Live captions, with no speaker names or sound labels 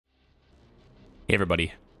Hey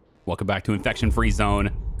everybody, welcome back to Infection Free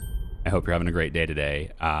Zone. I hope you're having a great day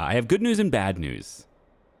today. I have good news and bad news.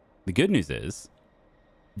 The good news is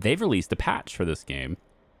they've released a patch for this game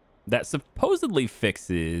that supposedly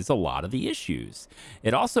fixes a lot of the issues.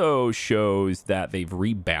 It also shows that they've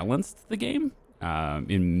rebalanced the game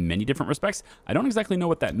in many different respects. I don't exactly know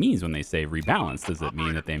what that means when they say rebalanced. Does it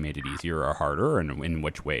mean that they made it easier or harder, and in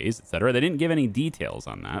which ways, etc.? They didn't give any details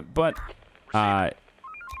on that, but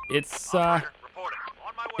it's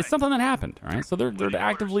something that happened. All right, so they're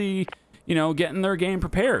actively, getting their game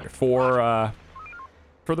prepared for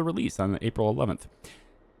the release on April 11th.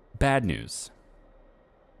 Bad news: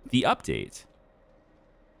 the update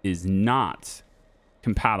is not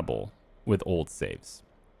compatible with old saves.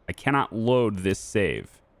 I cannot load this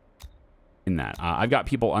save in that. I've got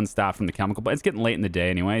people unstaffed from the chemical plant. It's getting late in the day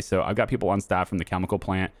anyway, so I've got people unstaffed from the chemical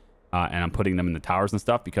plant, and I'm putting them in the towers and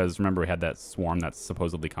stuff because remember we had that swarm that's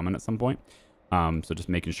supposedly coming at some point. So just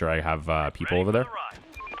making sure I have people over there.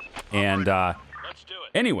 And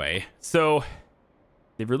anyway, so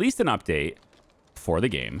they've released an update for the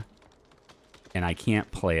game, and I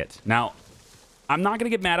can't play it. Now, I'm not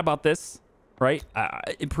going to get mad about this, right?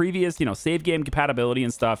 In previous, save game compatibility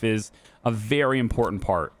and stuff is a very important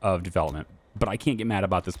part of development. But I can't get mad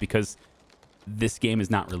about this because this game is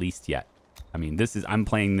not released yet. I mean, I'm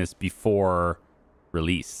playing this before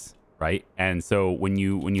release, right? And so when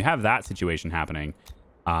you have that situation happening,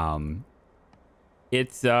 I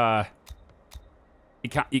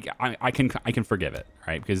can forgive it,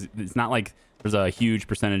 right? Because it's not like there's a huge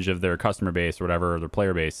percentage of their customer base or whatever, or their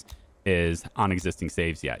player base is on existing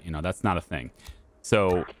saves yet. That's not a thing.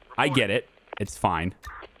 So I get it. It's fine.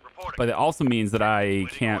 But it also means that I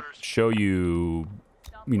can't show you,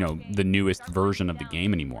 the newest version of the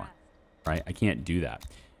game anymore, right? I can't do that.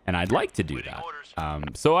 And I'd like to do that.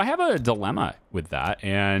 So I have a dilemma with that,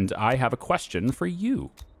 and I have a question for you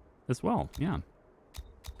as well. Yeah.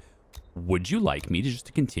 Would you like me to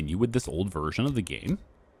just continue with this old version of the game?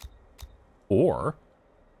 Or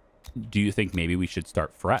do you think maybe we should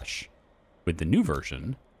start fresh with the new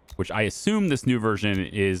version, which I assume this new version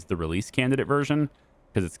is the release candidate version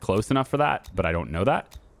because it's close enough for that, but I don't know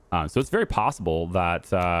that. So it's very possible that,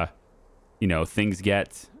 things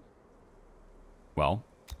get, well,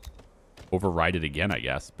 overrided again, I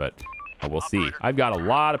guess, but we'll see. I've got a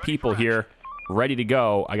lot of people here ready to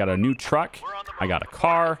go. I got a new truck. I got a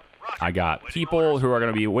car. I got people who are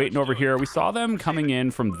going to be waiting over here. We saw them coming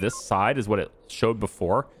in from this side is what it showed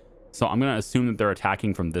before. So I'm going to assume that they're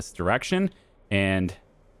attacking from this direction. And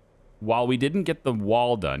while we didn't get the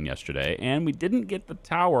wall done yesterday and we didn't get the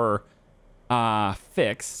tower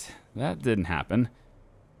fixed, that didn't happen.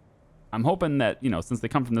 I'm hoping that, since they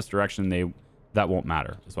come from this direction, that won't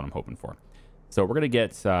matter is what I'm hoping for. So we're going to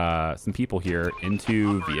get some people here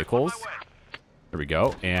into vehicles. There we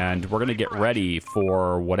go. And we're going to get ready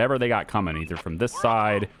for whatever they got coming, either from this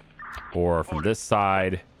side or from this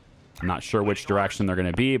side. I'm not sure which direction they're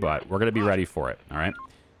going to be, but we're going to be ready for it. All right.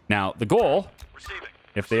 Now, the goal,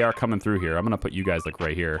 if they are coming through here, I'm going to put you guys like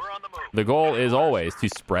right here. The goal is always to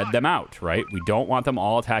spread them out, right? We don't want them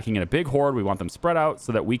all attacking in a big horde. We want them spread out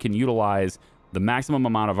so that we can utilize the maximum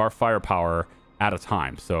amount of our firepower at a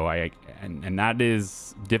time. So and that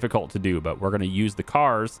is difficult to do, but we're going to use the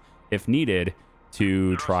cars if needed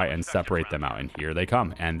to try and separate them out. And here they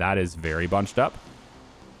come. And that is very bunched up.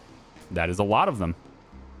 That is a lot of them.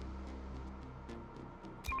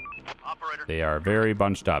 They are very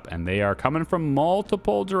bunched up, and they are coming from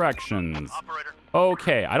multiple directions.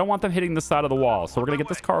 Okay, I don't want them hitting the side of the wall, so we're going to get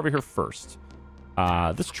this car over here first.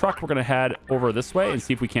 This truck, we're going to head over this way and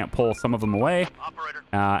see if we can't pull some of them away.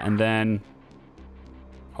 And then...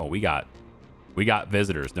 Oh, we got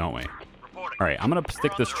visitors, don't we? All right, I'm going to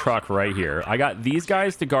stick this truck right here. I got these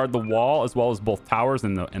guys to guard the wall as well as both towers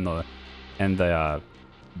and the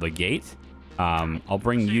gate. I'll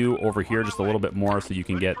bring you over here just a little bit more so you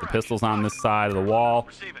can get the pistols on this side of the wall.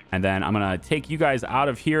 And then I'm going to take you guys out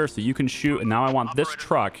of here so you can shoot. And now I want this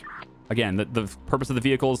truck. Again, the purpose of the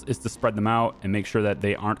vehicles is to spread them out and make sure that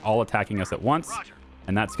they aren't all attacking us at once.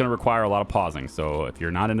 And that's going to require a lot of pausing. So if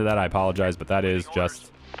you're not into that, I apologize. But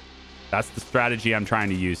that's the strategy I'm trying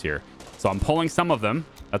to use here. So I'm pulling some of them.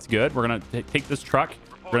 That's good. We're going to take this truck.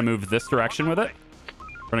 We're going to move this direction with it.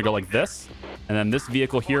 We're going to go like this. And then this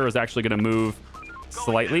vehicle here is actually going to move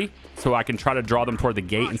slightly so I can try to draw them toward the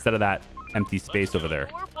gate instead of that empty space over there.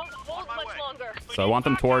 So I want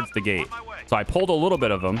them towards the gate. So I pulled a little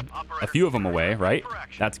bit of them, a few of them away, right?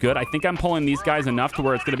 That's good. I think I'm pulling these guys enough to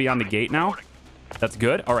where it's going to be on the gate now. That's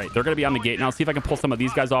good. All right, they're going to be on the gate now. See if I can pull some of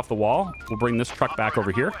these guys off the wall. We'll bring this truck back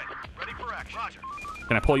over here.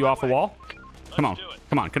 Can I pull you off the wall? Come on.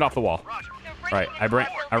 Come on, get off the wall. All right,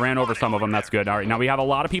 I ran over some of them. That's good. All right, now we have a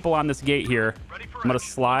lot of people on this gate here. I'm going to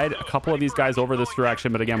slide a couple of these guys over this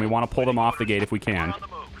direction, but again, we want to pull them off the gate if we can.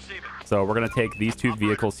 So we're going to take these two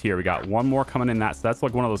vehicles here. We got one more coming in. That's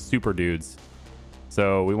like one of those super dudes.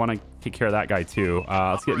 So we want to take care of that guy too.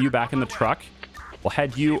 Let's get you back in the truck. We'll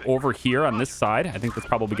head you over here on this side. I think that's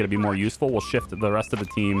probably going to be more useful. We'll shift the rest of the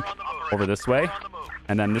team over this way.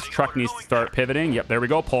 And then this truck needs to start pivoting. Yep, there we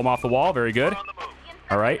go. Pull them off the wall. Very good.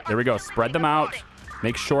 All right, there we go. Spread them out.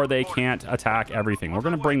 Make sure they can't attack everything. We're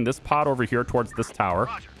going to bring this pod over here towards this tower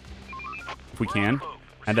if we can.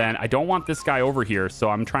 And then I don't want this guy over here, so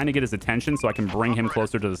I'm trying to get his attention so I can bring him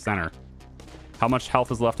closer to the center. How much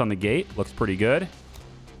health is left on the gate? Looks pretty good.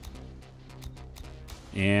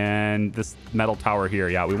 And this metal tower here.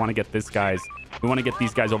 Yeah, we want to get this guys. We want to get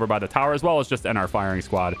these guys over by the tower as well as just end our firing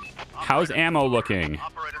squad. How's ammo looking?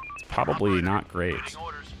 It's probably not great.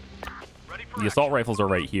 The assault rifles are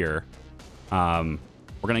right here. We're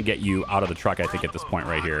going to get you out of the truck, I think, at this point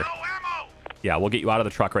right here. Yeah, we'll get you out of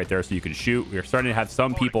the truck right there so you can shoot. We're starting to have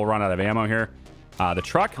some people run out of ammo here. The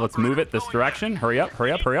truck, let's move it this direction. Hurry up,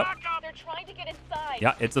 hurry up, hurry up. They're trying to get inside.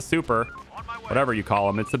 Yeah, it's a super. Whatever you call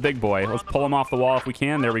him. It's a big boy. Let's pull him off the wall if we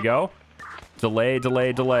can. There we go. Delay,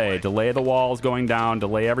 delay, delay. Delay the walls going down.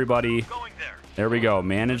 Delay everybody. There we go.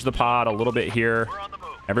 Manage the pod a little bit here.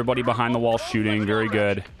 Everybody behind the wall shooting. Very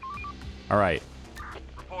good. All right.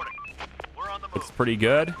 Looks pretty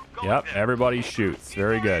good. Yep, everybody shoots.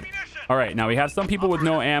 Very good. All right, now we have some people with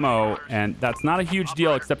no ammo, and that's not a huge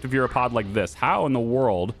deal except if you're a pod like this. How in the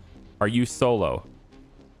world are you solo?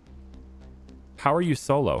 How are you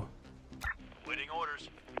solo? Waiting orders.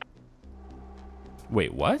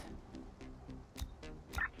 Wait, what?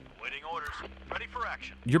 Waiting orders. Ready for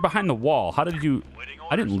action. You're behind the wall. How did you...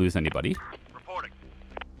 I didn't lose anybody. Reporting.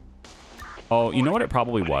 Oh, you know what it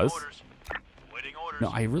probably was? Waiting orders. No,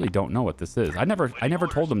 I really don't know what this is. I never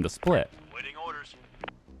told them to split. Waiting orders.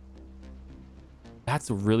 That's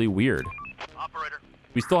really weird. Operator.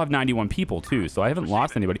 We still have 91 people too, so I haven't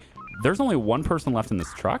lost anybody. There's only one person left in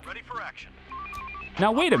this truck. Ready for action.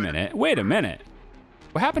 Now, wait a minute. Wait a minute.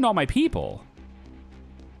 What happened to all my people?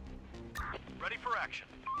 Ready for action.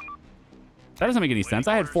 That doesn't make any sense.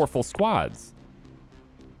 I had 4 full squads.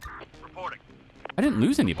 Reporting. I didn't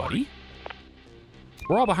lose anybody.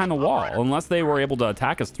 We're all behind the wall, unless they were able to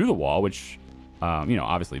attack us through the wall, which, you know,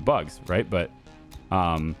 obviously bugs, right? But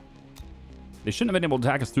they shouldn't have been able to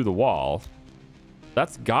attack us through the wall.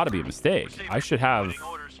 That's got to be a mistake. I should have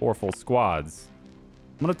 4 full squads.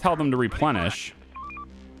 I'm going to tell them to replenish.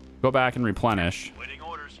 Go back and replenish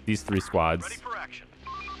these 3 squads.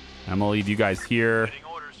 I'm going to leave you guys here.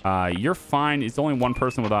 You're fine. It's only 1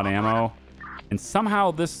 person without ammo. And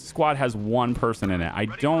somehow this squad has 1 person in it. I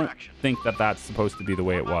don't think that that's supposed to be the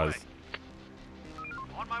way it was.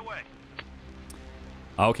 On my way.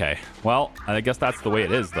 Okay. Well, I guess that's the way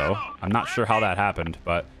it is, though. I'm not sure how that happened,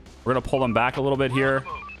 but we're going to pull them back a little bit here.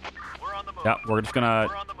 Yep, we're just going to...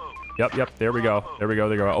 Yep, there we go. There we go,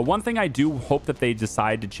 there we go. One thing I do hope that they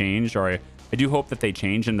decide to change, or I do hope that they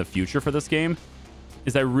change in the future for this game,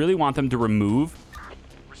 is I really want them to remove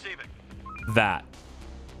that.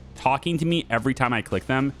 Talking to me every time I click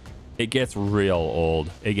them, it gets real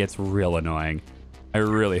old. It gets real annoying. I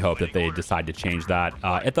really hope that they decide to change that.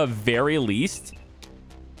 At the very least,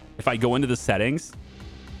 if I go into the settings,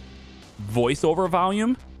 voiceover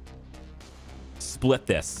volume, split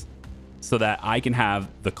this so that I can have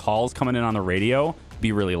the calls coming in on the radio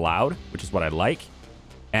be really loud, which is what I like,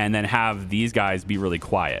 and then have these guys be really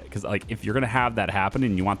quiet. Because like, if you're going to have that happen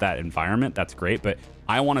and you want that environment, that's great. But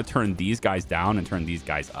I want to turn these guys down and turn these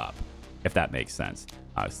guys up, if that makes sense.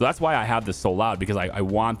 So that's why I have this so loud, because I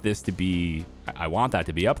want this to be, I want that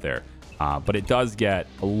to be up there. But it does get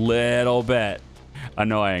a little bit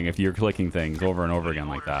annoying if you're clicking things over and over again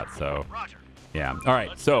like that. So yeah. All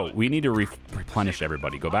right. So we need to replenish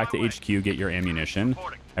everybody. Go back to HQ, get your ammunition.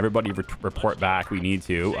 Everybody report back. We need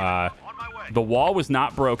to. The wall was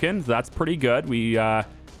not broken. So that's pretty good.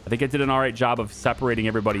 I think I did an all right job of separating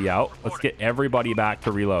everybody out. Let's get everybody back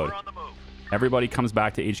to reload. Everybody comes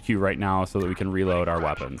back to HQ right now so that we can reload our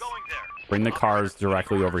weapons. Bring the cars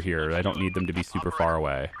directly over here. I don't need them to be super far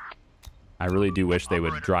away. I really do wish they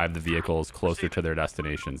would drive the vehicles closer to their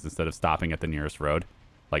destinations instead of stopping at the nearest road.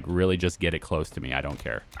 Like, really just get it close to me. I don't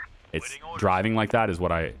care. It's driving like that is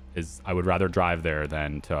what I would rather drive there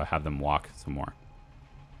than to have them walk some more.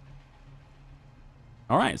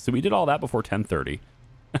 All right, so we did all that before 10:30.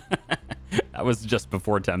 That was just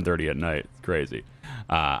before 10:30 at night. It's crazy.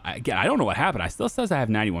 Again, I don't know what happened. It still says I have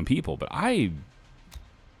 91 people, but I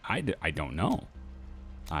don't know.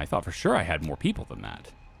 I thought for sure I had more people than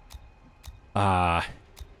that.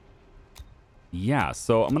 Yeah,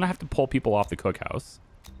 so I'm going to have to pull people off the cookhouse.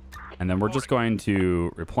 And then we're just going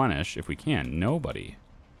to replenish if we can. Nobody.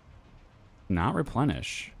 Not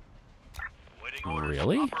replenish.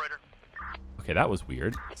 Really? Okay, that was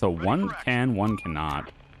weird. So one can, one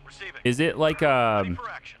cannot. Is it like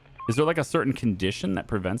is there like a certain condition that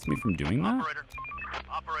prevents me from doing that?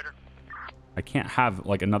 I can't have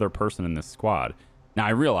like another person in this squad. Now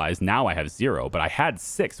I realize now I have 0, but I had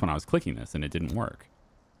 6 when I was clicking this and it didn't work.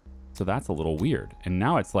 So that's a little weird. And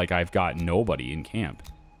now it's like I've got nobody in camp.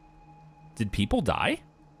 Did people die?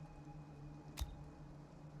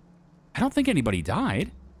 I don't think anybody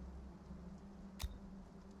died.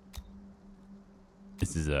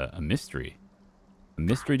 This is a mystery. A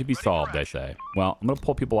mystery to be solved, I say. Well, I'm going to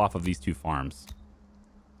pull people off of these 2 farms.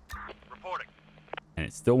 Reporting. And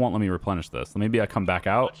it still won't let me replenish this. So maybe I come back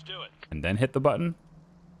out and then hit the button.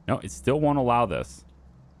 No, it still won't allow this.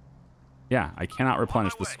 Yeah, I cannot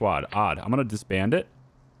replenish the squad. Odd. I'm going to disband it.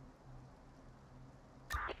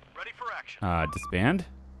 Ready for action. Disband.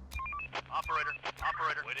 Operator,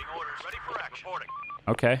 waiting orders. Ready for action. Reporting.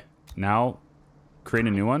 Okay. Now create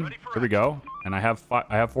a new one. Here we go. And I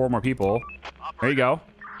have 4 more people. There you go.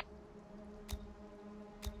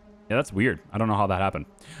 Yeah, that's weird. I don't know how that happened.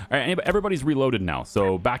 All right, everybody's reloaded now.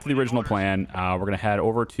 So back to the original plan. We're going to head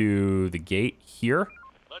over to the gate here.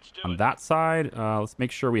 On that side, let's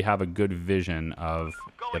make sure we have a good vision of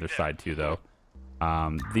the other side too, though.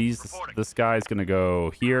 This guy's going to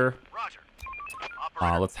go here.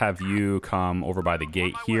 Let's have you come over by the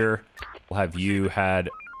gate here. We'll have you head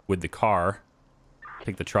with the car.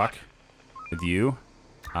 Take the truck with you.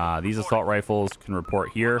 These assault rifles can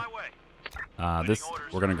report here. We're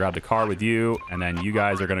going to grab the car with you, and then you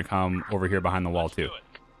guys are going to come over here behind the wall too.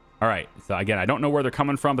 All right. So again, I don't know where they're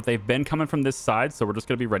coming from, but they've been coming from this side, so we're just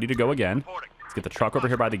going to be ready to go again. Let's get the truck over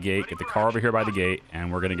here by the gate, get the car over here by the gate,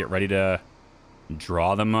 and we're going to get ready to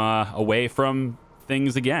draw them away from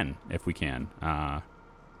things again, if we can.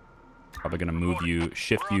 Probably going to move you,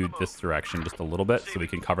 shift you this direction just a little bit so we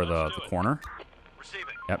can cover the corner.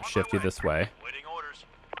 Yep, shift you this way.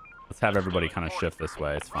 Let's have everybody kind of shift this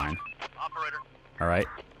way. It's fine. All right.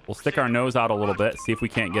 We'll stick our nose out a little bit, see if we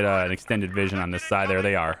can't get an extended vision on this side. There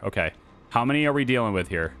they are. Okay. How many are we dealing with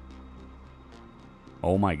here?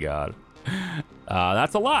 Oh, my God.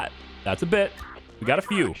 That's a lot. That's a bit. We got a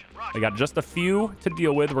few. We got just a few to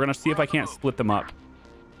deal with. We're going to see if I can't split them up.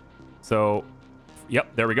 So,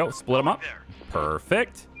 yep, there we go. Split them up.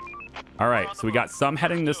 Perfect. All right. So we got some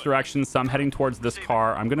heading this direction, some heading towards this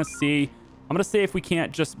car. I'm going to see if we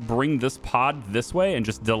can't just bring this pod this way and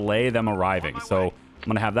just delay them arriving. So I'm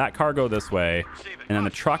going to have that car go this way, and then the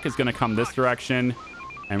truck is going to come this direction,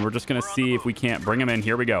 and we're just going to see if we can't bring them in.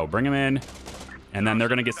 Here we go. Bring them in, and then they're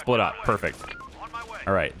going to get split up. Perfect.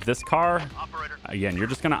 All right. This car, again, you're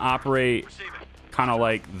just going to operate kind of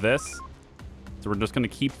like this. So we're just going to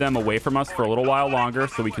keep them away from us for a little while longer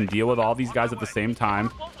so we can deal with all these guys at the same time.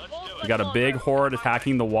 We got a big horde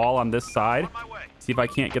attacking the wall on this side. See if I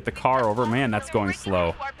can't get the car over. Man, that's going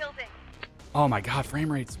slow. Oh my God,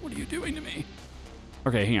 frame rates. What are you doing to me?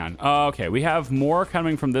 Okay, hang on. Okay, we have more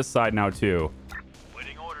coming from this side now too.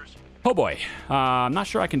 Oh boy. I'm not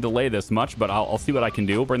sure I can delay this much, but I'll see what I can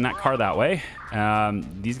do. We'll bring that car that way.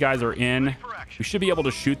 These guys are in. We should be able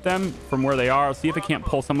to shoot them from where they are. I'll see if I can't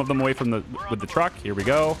pull some of them away from with the truck. Here we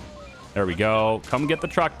go. There we go. Come get the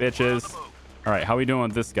truck, bitches. All right, how are we doing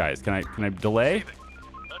with this, guys? Can I delay?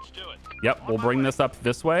 Yep, we'll bring this up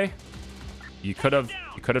this way. You could have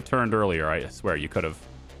turned earlier. I swear you could have.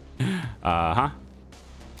 All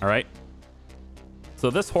right. So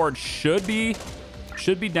this horde should be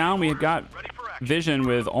down. We have got vision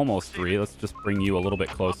with almost 3. Let's just bring you a little bit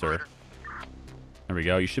closer. There we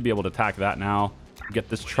go. You should be able to attack that now. Get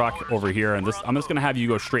this truck over here, and I'm just gonna have you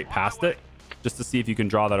go straight past it, just to see if you can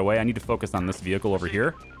draw that away. I need to focus on this vehicle over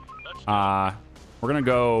here. We're gonna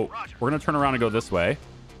turn around and go this way.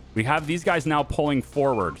 We have these guys now pulling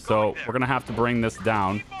forward, so we're gonna have to bring this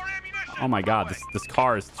down. Oh my God, this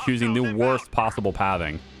car is choosing the worst possible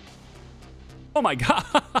pathing. Oh my God.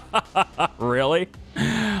 Really?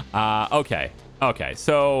 Okay.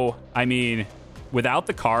 So, I mean, without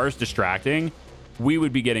the cars distracting, we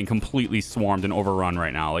would be getting completely swarmed and overrun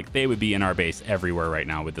right now. Like, they would be in our base everywhere right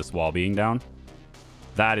now with this wall being down.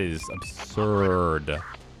 That is absurd.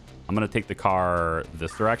 I'm going to take the car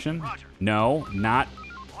this direction. No, not.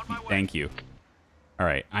 Thank you. All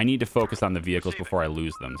right. I need to focus on the vehicles before I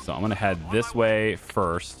lose them. So I'm going to head this way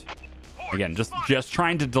first. Again, just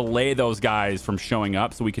trying to delay those guys from showing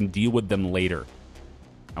up so we can deal with them later.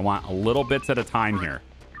 I want a little bits at a time here.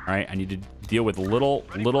 All right. I need to deal with little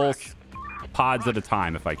pods at a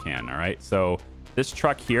time if I can. All right. So this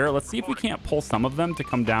truck here. Let's see if we can't pull some of them to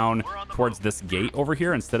come down towards this gate over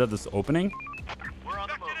here instead of this opening. We're on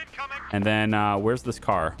the move. And then where's this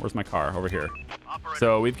car? Where's my car? Over here. Operator.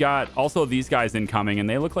 So we've got also these guys incoming, and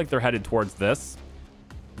they look like they're headed towards this.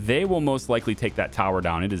 They will most likely take that tower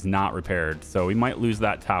down. It is not repaired, so we might lose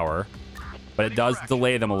that tower. But it does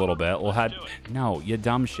delay them a little bit. We'll head... No, you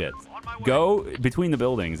dumb shit. Go between the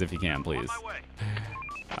buildings if you can, please. On my way.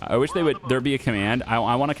 I wish they would... There'd be a command.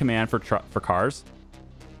 I want a command for cars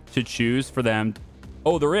to choose for them.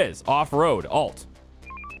 Oh, there is. Off-road. Alt.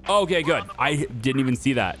 Okay, good. I didn't even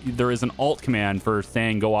see that. There is an alt command for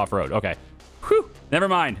saying go off-road. Okay. Whew. Never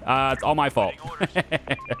mind. It's all my fault.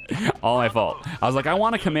 All my fault. I was like, I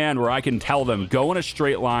want a command where I can tell them go in a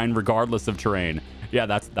straight line regardless of terrain. Yeah,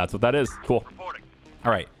 that's what that is. Cool. Reporting.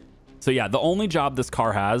 All right. So yeah, the only job this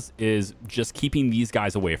car has is just keeping these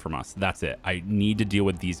guys away from us. That's it. I need to deal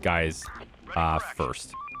with these guys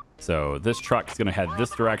first. So this truck's going to head this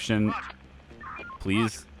direction.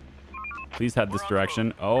 Please. Please head this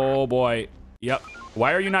direction. Oh, boy. Yep.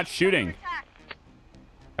 Why are you not shooting?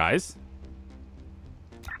 Guys?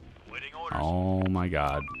 Waiting orders. Oh, my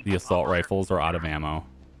God. The assault rifles are out of ammo.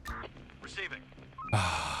 Receiving.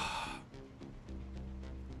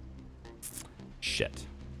 Shit.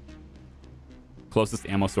 Closest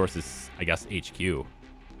ammo source is, I guess, HQ. Waiting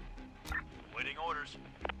orders.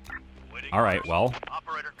 Waiting All right, orders. well,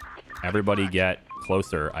 Operator. everybody get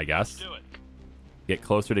closer, I guess. Do it. Get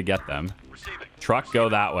closer to get them. Receiving. Truck, go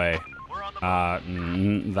that way. We're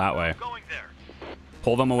on the That way. going there.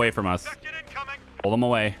 Pull them away from us. Objective incoming. Pull them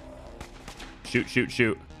away. Shoot, shoot,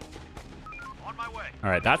 shoot. On my way. All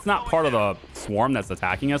right, that's not part of the swarm that's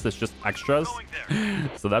attacking us. It's just extras. Going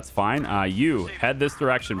there. So that's fine. You, head this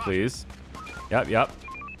direction, please. Yep, yep.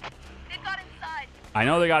 They got inside. I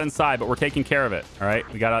know they got inside, but we're taking care of it. All right,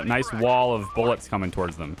 we got a nice wall of bullets coming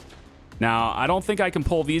towards them. Now, I don't think I can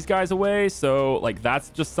pull these guys away, so like that's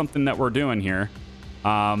just something that we're doing here.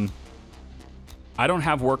 I don't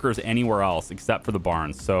have workers anywhere else except for the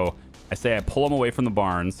barns, so I say I pull them away from the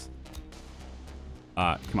barns.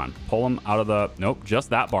 Come on, pull them out of the... Nope, just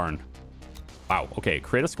that barn. Wow, okay,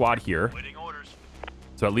 create a squad here, Waiting orders.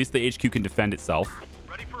 so at least the HQ can defend itself.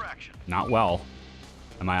 Ready for action. Not well.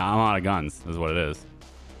 I'm out of guns, is what it is.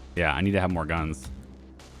 Yeah, I need to have more guns.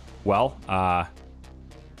 Well,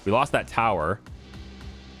 we lost that tower.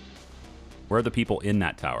 Where are the people in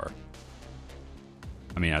that tower?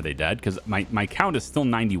 I mean, are they dead? Because my count is still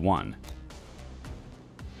 91.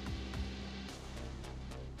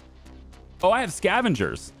 Oh, I have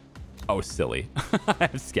scavengers. Oh, silly. I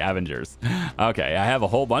have scavengers. Okay, I have a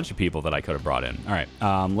whole bunch of people that I could have brought in. All right,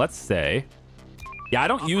 let's say... Yeah, I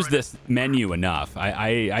don't use this menu enough.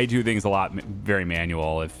 I do things a lot very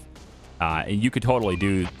manual. And you could totally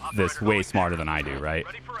do this way smarter than I do, right?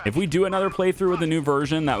 If we do another playthrough with the new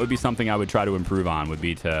version, that would be something I would try to improve on, would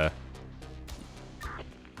be to...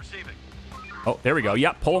 Receiving. Oh, there we go.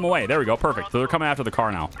 Yep, pull them away. There we go. Perfect. So they're coming after the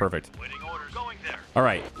car now. Perfect. Waiting orders. Going there. All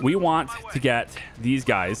right. We want to get these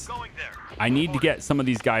guys. Going there. I need to get some of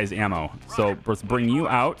these guys ammo. So let's bring you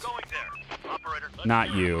out. Going there. Operator.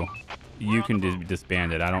 Not you. You can be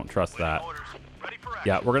disbanded. I don't trust that. Orders. Ready for action.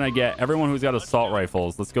 Yeah, we're going to get everyone who's got assault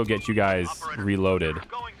rifles. Let's go get you guys reloaded.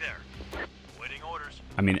 Going there. Waiting orders.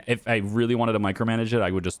 I mean, if I really wanted to micromanage it,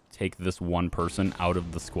 I would just take this one person out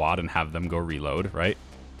of the squad and have them go reload, right?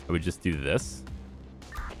 I would just do this.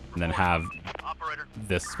 And then have Operator.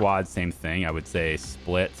 this squad, same thing. I would say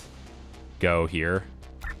split, go here.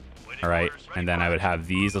 Waiting All right. orders. And then I would have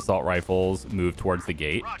these assault rifles move towards the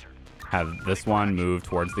gate. Roger. Have this one move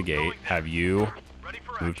towards the gate. Have you Ready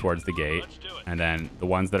for move action. towards the gate. Let's do it. And then the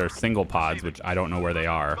ones that are single pods, which I don't know where they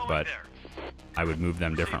are, Going but there. I would move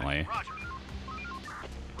them differently. Roger.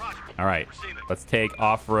 Roger. All right. Receiving. Let's take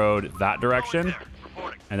off-road that Going direction. there.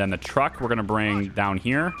 Reporting. And then the truck we're going to bring down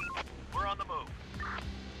here. We're on the move.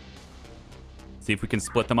 See if we can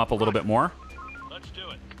split them up a little bit more. Let's do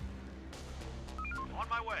it. On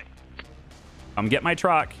my way. Come get my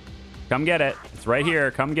truck. Come get it. It's right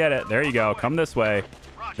here. Come get it. There you go. Come this way.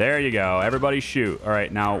 There you go. Everybody shoot. All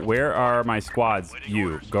right. Now, where are my squads?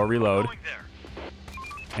 You. Go reload. Going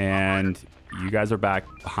there. And you guys are back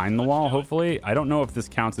behind the wall, hopefully. I don't know if this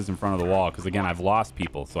counts as in front of the wall because, again, I've lost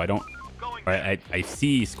people. So I don't... Going there. I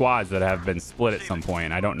see squads that have been split at some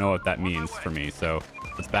point. I don't know what that means for me. So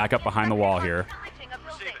let's back up behind the wall here. Pillaging a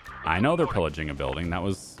building. Receiving. I know they're pillaging a building. That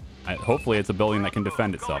was... hopefully it's a building that can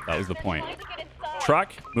defend itself. That was the point. Need to get inside.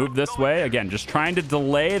 Truck, move this way. Again, just trying to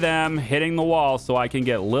delay them hitting the wall so I can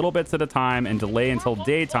get little bits at a time and delay until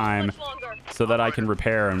daytime Much longer. so that I can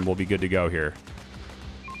repair and we'll be good to go here.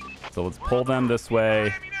 So let's pull them this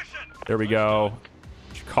way. Ammunition. There we go.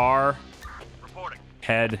 Car. Reporting.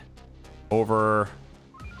 head over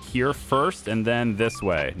here first and then this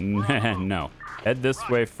way. No. Head this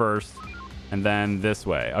way first and then this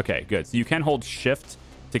way. Okay, good. So you can hold shift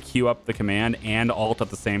to queue up the command and alt at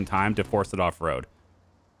the same time to force it off-road.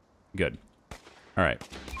 Good. All right.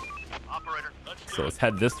 Operator, So let's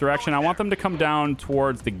head this direction. I want them to come down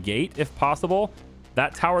towards the gate if possible.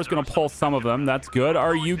 That tower's going to pull some of them. That's good.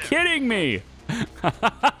 Are you kidding me?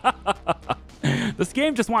 This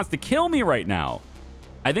game just wants to kill me right now.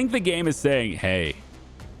 I think the game is saying, hey,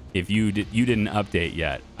 if you didn't update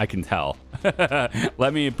yet, I can tell.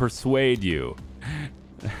 Let me persuade you.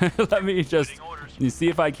 Let me just see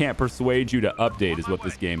if I can't persuade you to update is what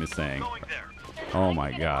this game is saying. going there. Oh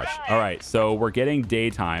my gosh. All right, so we're getting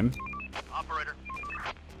daytime. Operator.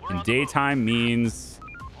 And daytime means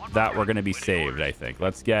that we're going to be saved, I think.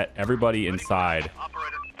 Let's get everybody inside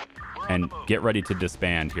Operator. and get ready to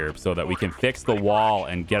disband here so that we can fix the wall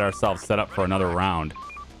and get ourselves set up for another round.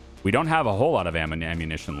 We don't have a whole lot of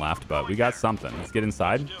ammunition left, but we got something. Let's get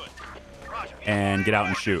inside and get out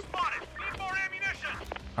and shoot.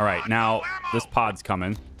 All right, now this pod's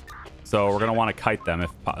coming. So we're going to want to kite them.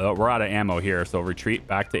 If we're out of ammo here, so retreat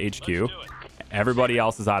back to HQ. Everybody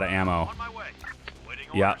else is out of ammo. On my way. Waiting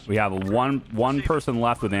Yeah, orders. we have one person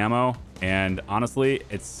left with ammo, and honestly,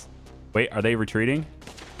 it's... Wait, are they retreating?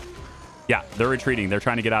 Yeah, they're retreating. They're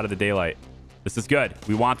trying to get out of the daylight. This is good.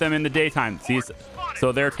 We want them in the daytime. See,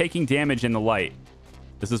 so they're taking damage in the light.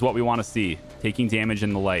 This is what we want to see. Taking damage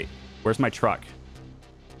in the light. Where's my truck?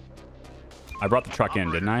 I brought the truck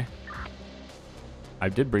in, didn't I? I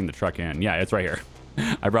did bring the truck in. Yeah, it's right here.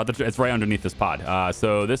 I brought it's right underneath this pod.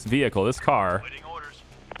 So this vehicle, this car, Waiting orders.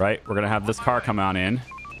 right? We're going to have this car come on in.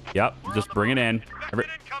 Yep, just bring it in.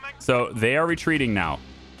 So they are retreating now.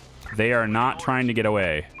 They are not trying to get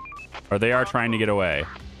away. Or they are trying to get away.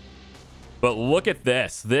 But look at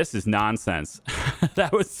this. This is nonsense.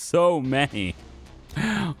 That was so many.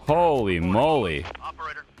 Holy moly.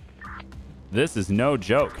 Operator. This is no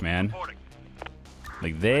joke, man. Reporting.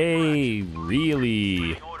 Like, they really...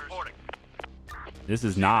 Waiting orders. Reporting. This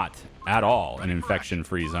is not at all an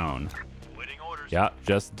infection-free zone. Waiting orders. Yeah,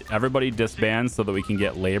 just everybody disband so that we can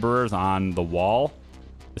get laborers on the wall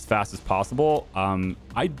as fast as possible.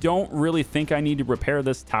 I don't really think I need to repair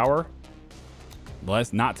this tower.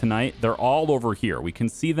 But not tonight. They're all over here. We can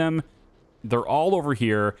see them. They're all over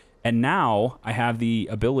here. And now I have the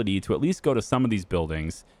ability to at least go to some of these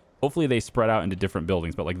buildings. Hopefully they spread out into different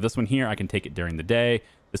buildings. But like this one here, I can take it during the day.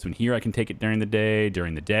 This one here, I can take it during the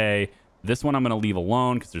day. This one I'm going to leave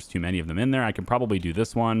alone because there's too many of them in there. I can probably do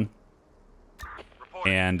this one.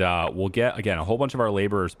 Reporting. And we'll get, again, a whole bunch of our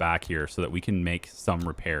laborers back here so that we can make some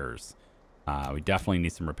repairs. We definitely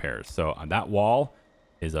need some repairs. So that wall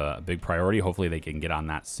is a big priority. Hopefully they can get on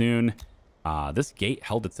that soon. This gate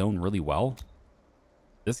held its own really well.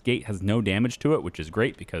 This gate has no damage to it, which is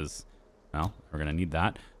great because, well, we're going to need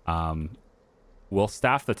that. We'll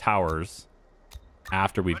staff the towers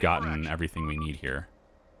after we've gotten everything we need here.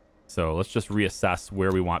 So let's just reassess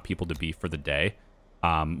where we want people to be for the day.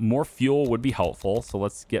 More fuel would be helpful, so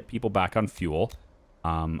let's get people back on fuel.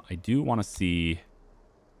 I do want to see...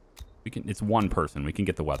 It's one person. We can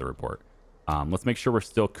get the weather report. Let's make sure we're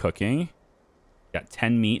still cooking. Got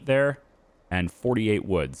 10 meat there and 48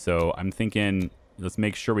 wood. So I'm thinking let's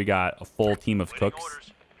make sure we got a full team of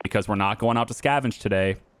cooks because we're not going out to scavenge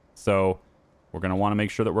today. So we're going to want to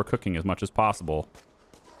make sure that we're cooking as much as possible.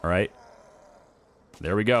 All right.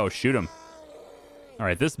 There we go. Shoot them. All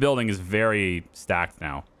right. This building is very stacked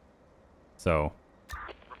now. So,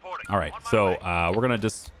 Reporting. all right. On my So way. we're going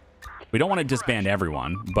to we don't want to disband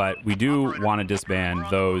everyone, but we do want to disband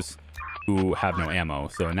those who have no ammo.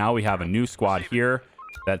 So now we have a new squad here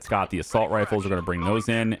that's got the assault rifles. We're going to bring those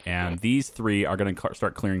in, and these three are going to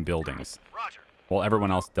start clearing buildings Roger. while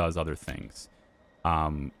everyone else does other things.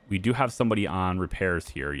 We do have somebody on repairs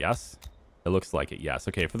here. Yes, it looks like it. Yes.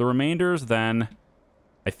 Okay. For the remainders, then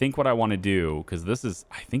I think what I want to do, because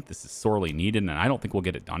I think this is sorely needed, and I don't think we'll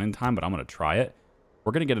get it done in time, but I'm going to try it.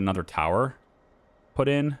 We're going to get another tower put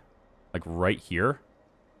in, like right here.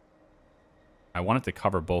 I want it to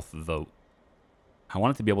cover both of the... I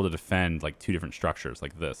want it to be able to defend like two different structures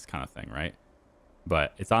like this kind of thing, right?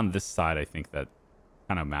 But it's on this side, I think, that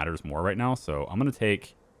kind of matters more right now. So I'm going to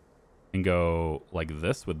take and go like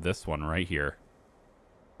this with this one right here.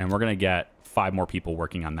 And we're going to get 5 more people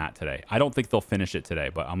working on that today. I don't think they'll finish it today,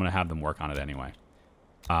 but I'm going to have them work on it anyway.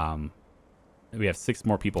 We have 6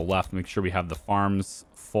 more people left. Make sure we have the farms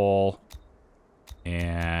full.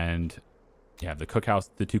 And yeah, the cookhouse,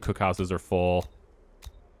 the 2 cookhouses are full.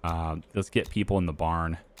 Let's get people in the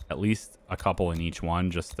barn, at least a couple in each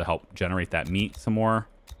one, just to help generate that meat some more.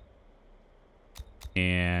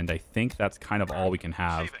 And I think that's kind of all we can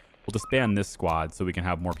have. We'll disband this squad so we can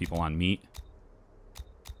have more people on meat.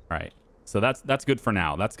 All right. So that's good for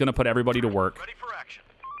now. That's going to put everybody to work. Ready for action.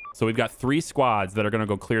 So we've got 3 squads that are going to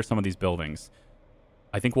go clear some of these buildings.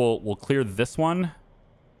 I think we'll clear this one.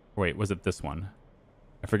 Wait, was it this one?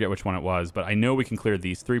 I forget which one it was, but I know we can clear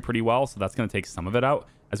these 3 pretty well, so that's going to take some of it out,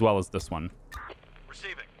 as well as this one.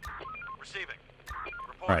 Receiving. Receiving. Reporting.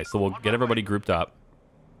 All right, so we'll get everybody grouped up.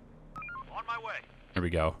 On my way. There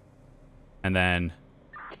we go. And then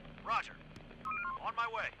Roger. On my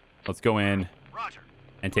way. let's go in Roger.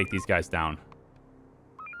 and take these guys down.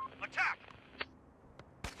 Attack.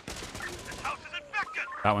 This house is infected.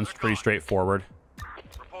 That one's pretty straightforward.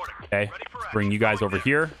 Reporting. Okay, Ready for action. bring you guys Going over there.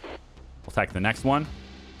 here. We'll attack the next one.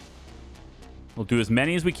 We'll do as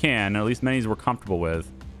many as we can, or at least many as we're comfortable with,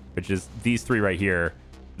 which is these 3 right here.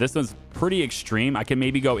 This one's pretty extreme. I can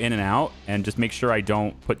maybe go in and out and just make sure I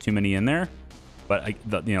don't put too many in there. But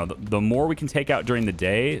the more we can take out during the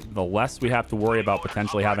day, the less we have to worry about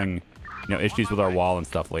potentially having issues with our wall and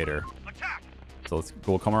stuff later. Attack. So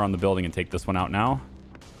we'll come around the building and take this one out now.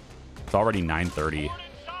 It's already 9:30. On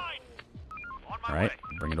inside. On my All right, way.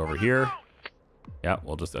 bring it over here. Yeah,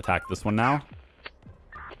 we'll just attack this one now.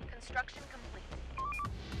 Construction complete.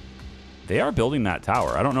 They are building that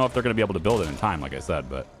tower. I don't know if they're going to be able to build it in time, like I said,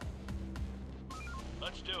 but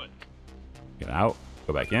Let's do it. get out,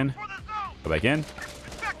 go back in, For the zone. go back in.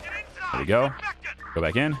 Infected inside. There we go. Infected. Go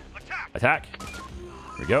back in, Attack. attack. There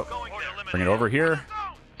we go. Going there. Bring it over here. Zone.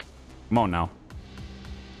 Come on now.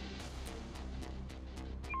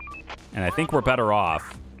 And I think we're better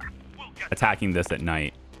off We'll get attacking this at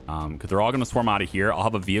night because they're all going to swarm out of here. I'll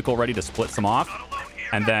have a vehicle ready to split some off, not alone here.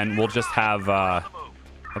 and then we'll just have... On the move.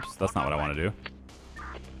 oops, that's not what I want to do.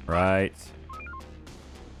 Right.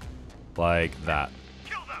 Like that.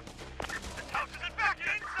 Kill them. This house is infected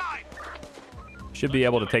inside. Should be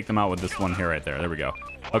able to take them out with this one here right there. There we go.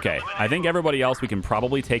 Okay, I think everybody else we can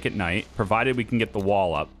probably take at night, provided we can get the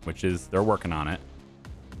wall up, which is they're working on it.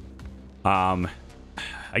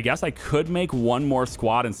 I guess I could make one more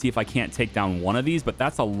squad and see if I can't take down one of these, but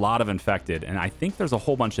that's a lot of infected, and I think there's a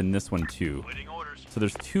whole bunch in this one too. Waiting orders. So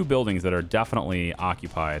there's 2 buildings that are definitely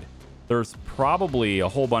occupied. There's probably a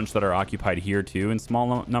whole bunch that are occupied here too in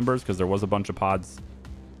small numbers because there was a bunch of pods.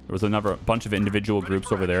 There was another bunch of individual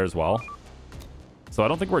groups over there as well. So I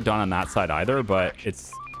don't think we're done on that side either, but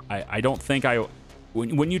it's... I don't think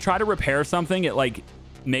when you try to repair something, it like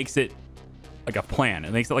makes it like a plan.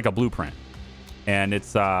 It makes it like a blueprint. And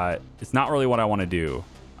it's not really what I want to do.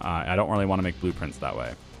 I don't really want to make blueprints that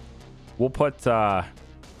way. We'll put... I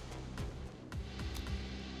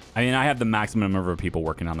mean, I have the maximum number of people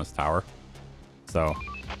working on this tower. So,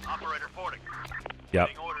 Operator porting. yep.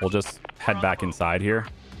 Waiting orders. We'll just head back inside here.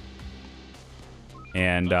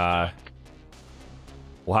 And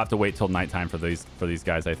we'll have to wait till nighttime for these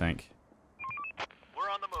guys, I think. We're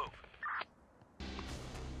on the move.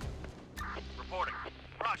 Reporting.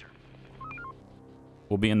 Roger.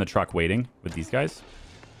 We'll be in the truck waiting with these guys.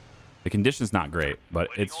 The condition's not great, but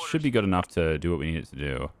it should be good enough to do what we need it to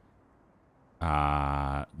do.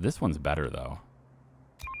 This one's better, though.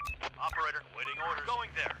 Operator. Waiting orders. Going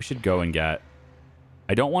there. We should go and get...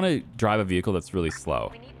 I don't want to drive a vehicle that's really slow.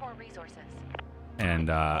 We need more resources. And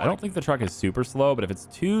I don't think the truck is super slow, but if it's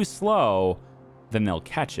too slow, then they'll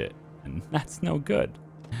catch it. And that's no good.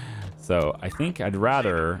 So I think I'd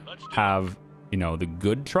rather have, the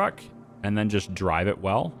good truck and then just drive it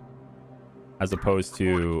well, as opposed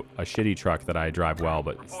to a shitty truck that I drive well,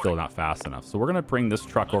 but it's still not fast enough. So we're going to bring this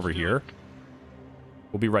truck over here.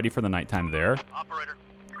 We'll be ready for the nighttime there. Operator.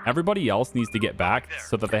 Everybody else needs to get back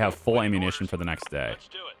so that they have full ammunition for the next day. Let's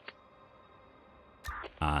do it.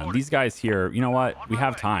 These guys here, you know what? We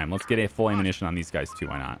have time. Let's get a full ammunition on these guys too.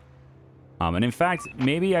 Why not? And in fact,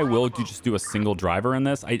 maybe I will just do a single driver in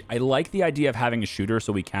this. I like the idea of having a shooter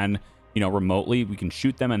so we can, remotely, we can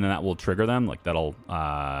shoot them and then that will trigger them. Like that'll,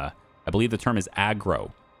 I believe the term is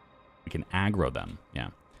aggro. We can aggro them. Yeah.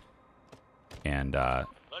 And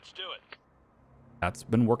Let's do it. that's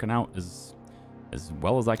been working out as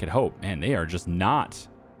well as I could hope. Man, they are just not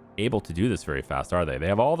able to do this very fast, are they? They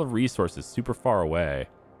have all the resources super far away.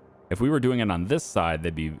 If we were doing it on this side,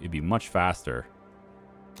 it'd be much faster.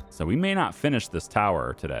 So we may not finish this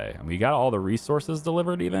tower today. And we got all the resources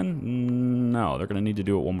delivered even? No, they're going to need to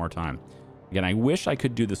do it one more time. Again, I wish I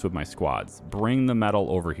could do this with my squads. Bring the metal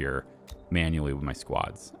over here manually with my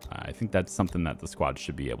squads. I think that's something that the squad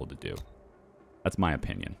should be able to do. That's my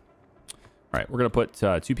opinion. All right, we're going to put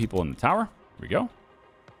 2 people in the tower. Here we go.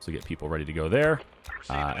 So get people ready to go there.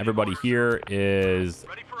 Everybody here is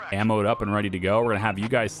ammoed up and ready to go. We're going to have you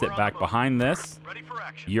guys sit back behind this. Ready for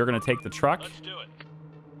action. You're going to take the truck. Let's do it.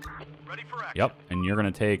 Ready for action. Yep. And you're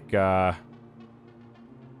going to take... man,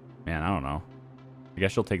 I don't know. I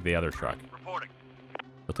guess you'll take the other truck. Reporting.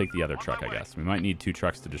 You'll take the other truck, I guess. We might need 2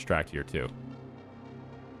 trucks to distract here, too.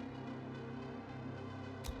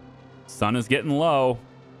 Sun is getting low.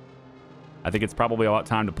 I think it's probably about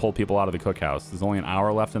time to pull people out of the cookhouse. There's only an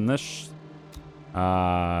hour left in this.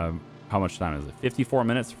 How much time is it? 54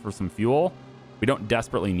 minutes for some fuel. We don't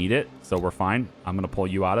desperately need it, so we're fine. I'm going to pull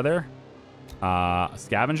you out of there.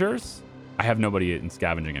 Scavengers. I have nobody in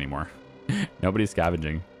scavenging anymore. Nobody's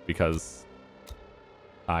scavenging because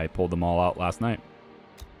I pulled them all out last night.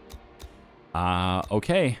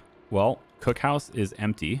 Okay. Well, cookhouse is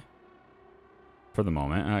empty for the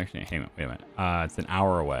moment. Actually, hang on, wait a minute. It's an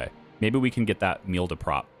hour away. Maybe we can get that meal to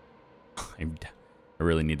prop. I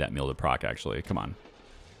really need that meal to proc, actually. Come on.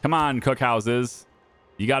 Come on, cookhouses.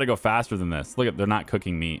 You got to go faster than this. Look at, they're not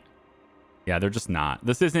cooking meat. Yeah, they're just not.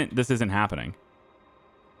 This isn't happening.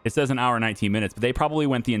 It says an hour and 19 minutes, but they probably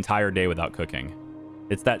went the entire day without cooking.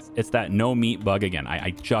 It's that no meat bug again. I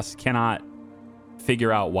just cannot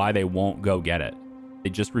figure out why they won't go get it. They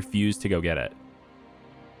just refuse to go get it.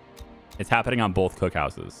 It's happening on both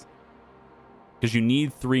cookhouses. Because you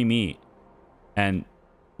need 3 meat. And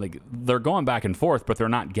like they're going back and forth, but they're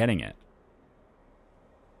not getting it.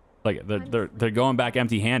 Like they're going back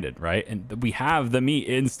empty-handed, right? And we have the meat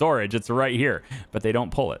in storage. It's right here, but they don't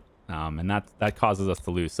pull it. And that causes us to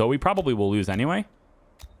lose. So we probably will lose anyway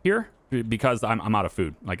here because I'm out of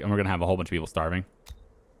food. Like, and we're gonna have a whole bunch of people starving.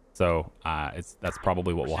 So that's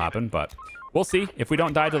probably what will happen. But we'll see. If we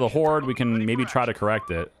don't die to the horde, we can maybe try to correct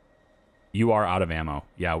it. You are out of ammo.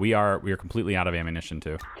 Yeah, we are completely out of ammunition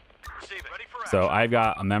too. So I've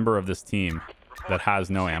got a member of this team that has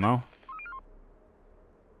no ammo.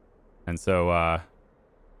 And so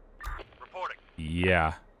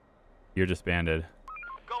yeah, you're disbanded.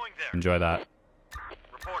 Enjoy that.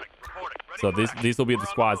 So these will be the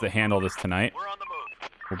squads that handle this tonight.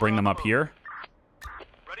 We'll bring them up here.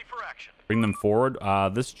 Bring them forward.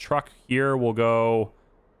 This truck here will go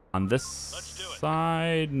on this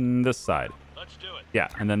side and this side. Yeah,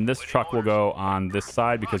 and then this truck will go on this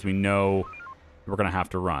side because we know we're going to have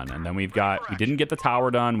to run. And then we didn't get the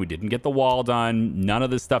tower done. We didn't get the wall done. None of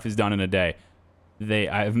this stuff is done in a day.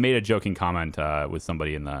 I've made a joking comment with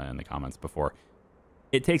somebody in the comments before.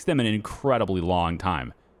 It takes them an incredibly long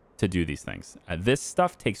time to do these things. This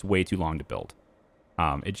stuff takes way too long to build.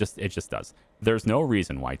 It just does. There's no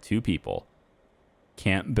reason why 2 people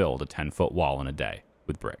can't build a 10-foot wall in a day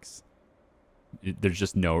with bricks.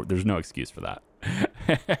 There's no excuse for that.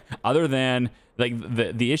 Other than like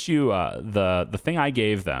the issue, the thing I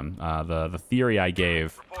gave them, the theory I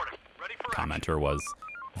gave commenter was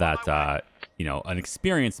that you know, an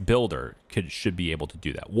experienced builder should be able to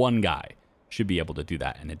do that. One guy should be able to do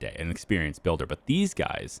that in a day, an experienced builder. But these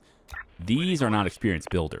guys, these are not experienced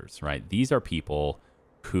builders, right? These are people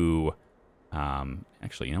who,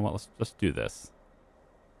 actually, you know what? Let's do this.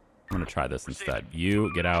 I'm gonna try this instead.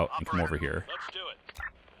 You get out and come over here. Let's do it.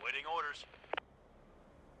 Waiting orders.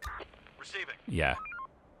 Receiving. Yeah.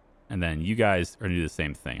 And then you guys are gonna do the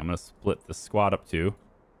same thing. I'm gonna split the squad up too.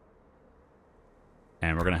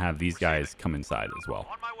 And we're gonna have these guys come inside as well.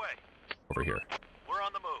 On my way. Over here. We're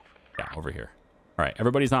on the move. Yeah, over here. All right,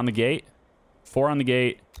 everybody's on the gate. 4 on the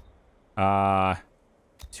gate. 2 on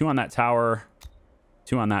that tower.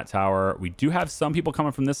 2 on that tower. We do have some people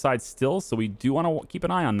coming from this side still, so we do want to keep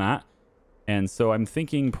an eye on that. And so I'm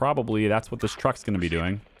thinking probably that's what this truck's going to be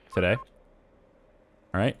doing today.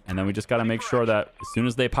 All right, and then we just got to make sure that as soon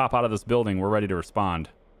as they pop out of this building, we're ready to respond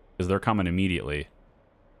because they're coming immediately.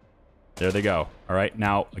 There they go. All right,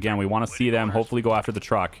 now, again, we want to see them hopefully go after the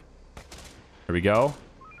truck. Here we go.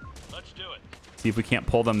 Let's do it. See if we can't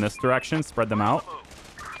pull them this direction, spread them out.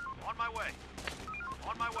 On my way.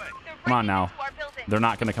 On my way. Come on now. They're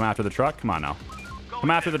not going to come after the truck? Come on now.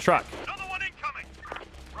 Come after the truck. Another one incoming.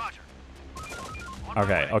 Roger.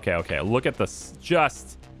 Okay. Look at this.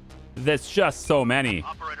 There's just so many.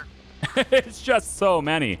 Operator. It's just so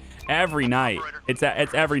many. Every night. It's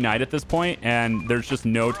every night at this point, and there's just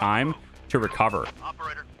no time to recover.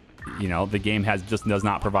 Operator. You know, the game just does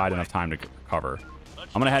not provide enough time to recover.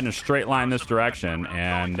 I'm going to head in a straight line this direction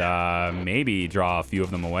and maybe draw a few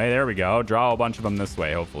of them away. There we go. Draw a bunch of them this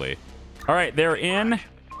way, hopefully. All right, they're in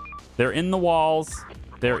the walls.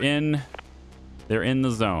 They're in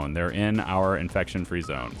the zone. They're in our infection-free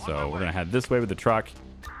zone. So we're going to head this way with the truck.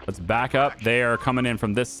 Let's back up. They are coming in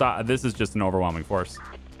from this side. This is just an overwhelming force.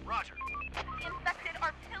 Roger. The infected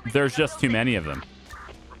are pillaging There's the just too building. many of them.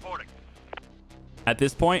 At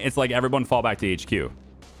this point, it's like everyone fall back to HQ.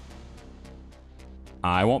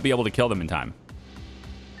 I won't be able to kill them in time.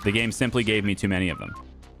 The game simply gave me too many of them.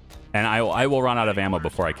 And I will run out of ammo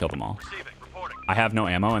before I kill them all. I have no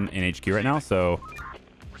ammo in HQ right now, so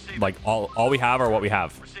like all we have are what we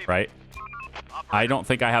have, right? I don't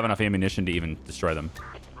think I have enough ammunition to even destroy them,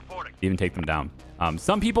 even take them down.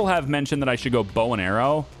 Some people have mentioned that I should go bow and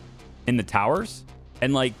arrow in the towers,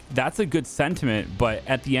 and like that's a good sentiment, but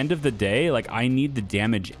at the end of the day, like I need the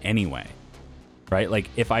damage anyway, right? Like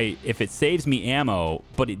if it saves me ammo,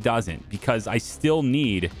 but it doesn't, because I still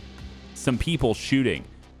need some people shooting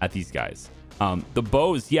at these guys. The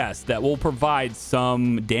bows, yes, that will provide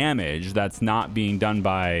some damage that's not being done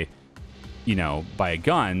by, you know, by a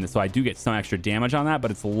gun. So I do get some extra damage on that,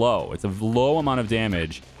 but it's low. It's a low amount of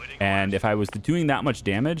damage. And if I was doing that much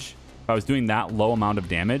damage, if I was doing that low amount of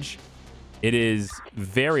damage, it is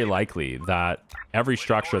very likely that every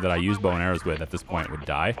structure that I use bow and arrows with at this point would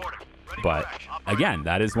die. But again,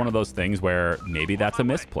 that is one of those things where maybe that's a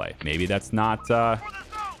misplay. Maybe that's not...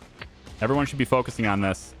 everyone should be focusing on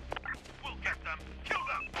this.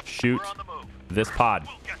 Shoot this pod.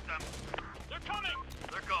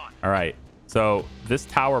 All right. So this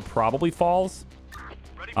tower probably falls.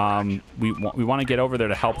 We want to get over there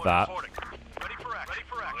to help that.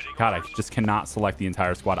 God, I just cannot select the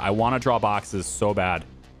entire squad. I want to draw boxes so bad.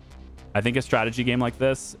 I think a strategy game like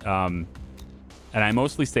this, and I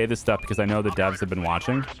mostly say this stuff because I know the devs have been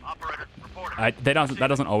watching. That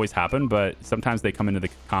doesn't always happen, but sometimes they come into the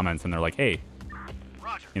comments and they're like, hey,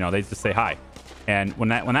 you know, they just say hi. And when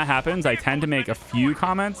that happens, I tend to make a few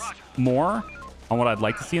comments more on what I'd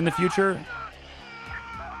like to see in the future.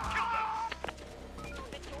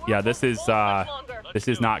 Yeah, this is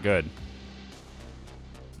not good.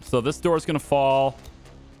 So this door is going to fall.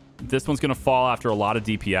 This one's going to fall after a lot of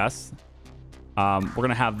DPS. We're going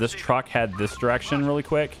to have this truck head this direction really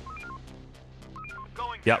quick.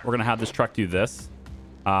 Yep, we're going to have this truck do this.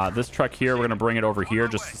 This truck here, we're going to bring it over here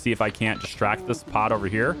just to see if I can't distract this pod over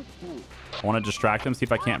here. I want to distract them, see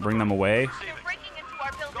if I can't bring them away.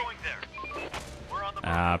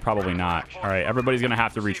 Probably not. All right, everybody's going to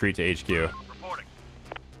have to retreat to HQ.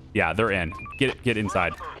 Yeah, they're in. Get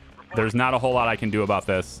inside. There's not a whole lot I can do about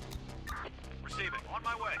this.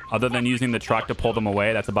 Other than using the truck to pull them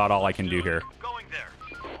away, that's about all I can do here.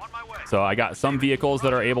 So I got some vehicles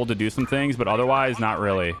that are able to do some things, but otherwise, not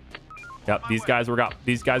really. Yep, these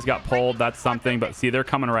guys got pulled. That's something, but see, they're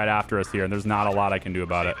coming right after us here, and there's not a lot I can do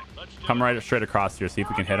about it. Come right straight across here. See if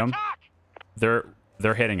we can hit them. They're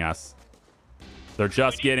hitting us. They're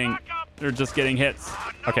just getting hits.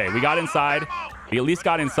 Okay, we got inside. We at least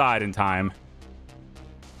got inside in time.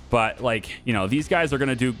 But like, you know, these guys are going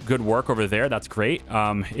to do good work over there. That's great.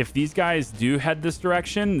 If these guys do head this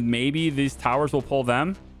direction, maybe these towers will pull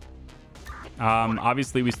them.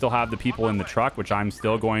 Obviously, we still have the people in the truck, which I'm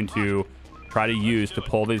still going to try to use to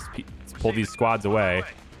pull these squads away,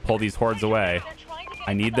 pull these hordes away.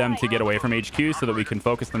 I need them to get away from HQ so that we can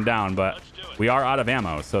focus them down, but we are out of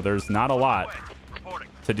ammo, so there's not a lot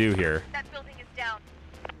to do here.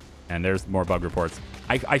 And there's more bug reports.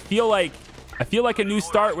 I feel like a new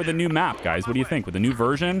start with a new map, guys. What do you think? With a new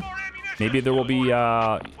version, maybe there will be you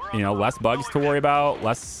know, less bugs to worry about,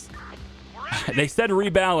 less. They said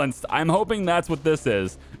rebalanced. I'm hoping that's what this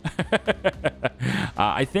is.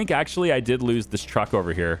 I think actually I did lose this truck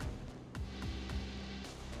over here.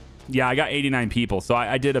 Yeah, I got 89 people, so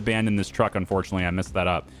I did abandon this truck. Unfortunately, I messed that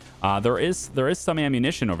up. There is some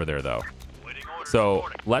ammunition over there though. So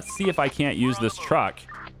let's see if I can't use this truck.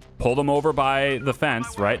 Pull them over by the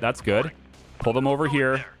fence, right? That's good. Pull them over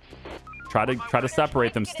here. Try to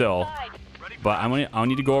separate them still. But I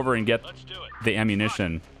need to go over and get the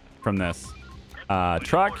ammunition from this.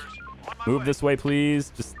 Truck, move this way,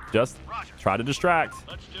 please. Just try to distract.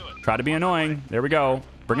 Try to be annoying. There we go.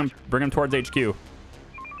 Bring him towards HQ.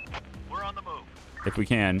 If we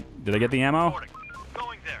can. Did I get the ammo?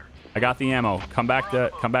 I got the ammo. Come back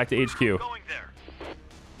to HQ.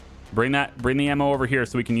 Bring the ammo over here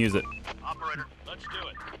so we can use it.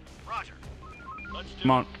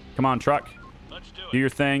 Come on, truck. Do your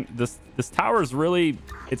thing. This tower is really,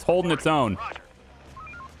 it's holding its own.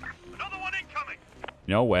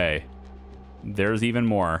 No way. There's even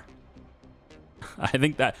more.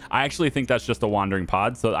 I actually think that's just a wandering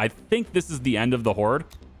pod. So I think this is the end of the horde.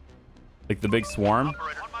 Like the big swarm.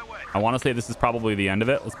 I want to say this is probably the end of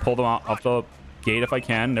it. Let's pull them off the gate if I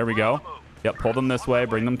can. There we go. Yep, pull them this way.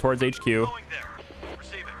 Bring them towards HQ.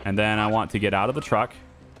 And then I want to get out of the truck.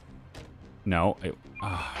 No.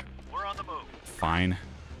 Fine.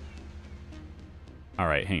 All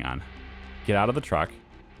right, hang on. Get out of the truck.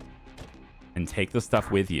 And take the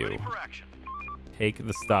stuff with you. take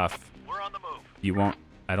the stuff. We're on the move. You won't.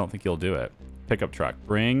 I don't think you'll do it. Pickup truck.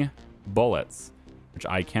 Bring bullets, which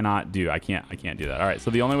I cannot do. I can't do that. All right.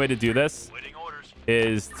 So the only way to do this Waiting orders.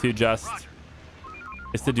 is to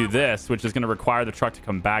do this, which is going to require the truck to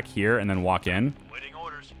come back here and then walk in. Waiting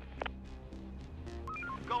orders.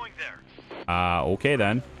 Going there. Okay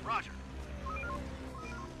then. Roger.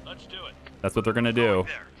 Let's do it. That's what they're going to do.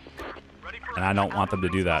 There. Ready for And I don't want them to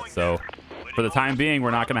do that. So for the time being,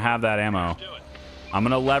 we're not going to have that ammo. do it. I'm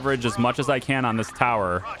going to leverage as much as I can on this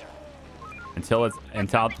tower Roger.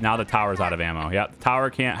 until now the tower's out of ammo. Yeah, the tower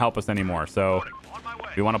can't help us anymore. So On my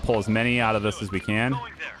way. we want to pull as many out of this as we can.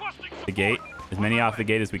 Going there. The gate. As many off the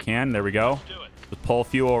gate as we can. There we go. Do it. Just pull a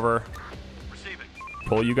few over. Receiving.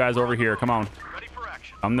 Pull you guys over here. Come on. Ready for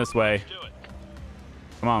action. Come this way. Do it.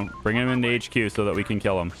 Come on. Bring him into HQ so that we can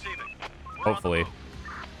kill him. Receiving. We're on the Hopefully. move.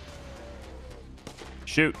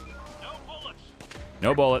 Shoot. No bullets.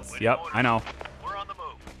 No bullets. Waiting Yep, orders. I know. We're on the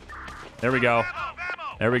move. There we go. Ammo,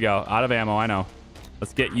 ammo. There we go. Out of ammo. I know.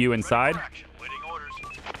 Let's get you inside. For action. Waiting orders.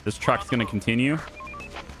 This truck's going to continue.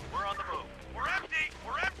 We're on the move. We're empty.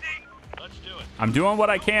 We're empty. Let's do it. I'm doing what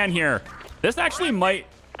I can here. This actually might...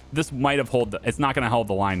 This might have hold... It's not going to hold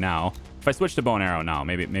the line now. If I switch to bow and arrow now,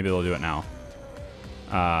 maybe they'll do it now.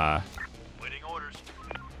 Waiting orders.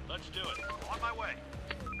 Let's do it. On my way.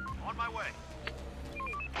 On my way.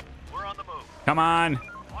 We're on the move. Come on.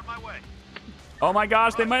 On my way. Oh my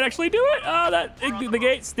gosh, they might actually do it. Oh, the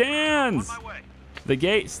gate stands. On my way. The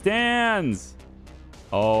gate stands.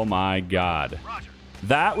 Oh my God. Roger.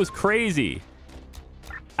 That was crazy.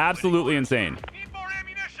 Absolutely insane. Need more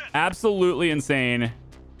ammunition. Absolutely insane.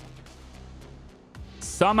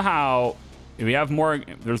 Somehow, we have more.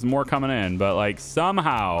 There's more coming in, but like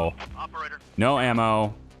somehow, Operator. no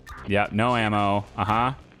ammo. Yep, no ammo.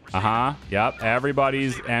 Yep,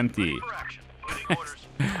 everybody's empty. For action. Waiting orders.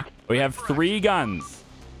 We have 3 guns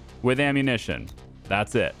with ammunition.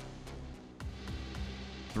 That's it.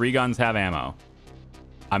 3 guns have ammo.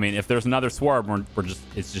 I mean, if there's another swarm,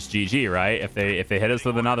 it's just GG, right? If they hit us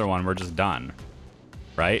with another one, we're just done,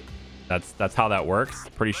 right? That's how that works.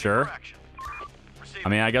 Pretty sure. For action. Receiving. I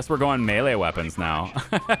mean, I guess we're going melee weapons now.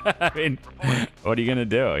 I mean, what are you gonna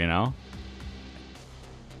do? You know?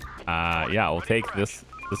 Yeah, we'll take this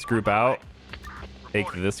group out. Take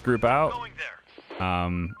this group out. Going there.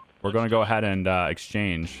 We're gonna go ahead and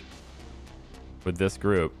exchange with this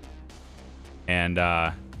group, and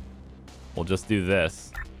we'll just do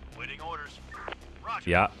this. Waiting orders. Roger.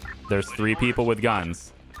 Yeah, there's 3 people with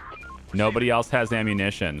guns. Nobody else has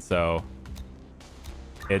ammunition, so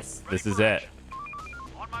this is it.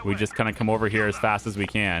 On my We way. just kind of come over here as fast as we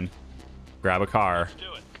can, grab a car, Let's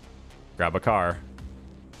do it. grab a car,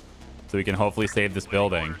 so we can hopefully save this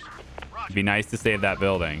building. It'd be nice to save that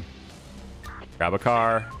building. Grab a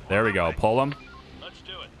car. There we go. Pull them. Let's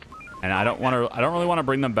do it. And I don't really want to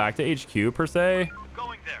bring them back to HQ per se,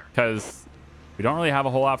 Going there. because we don't really have a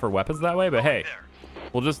whole lot for weapons that way. But hey, There.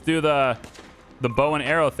 we'll just do the bow and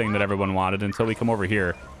arrow thing that everyone wanted until we come over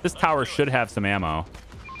here. This tower should have some ammo.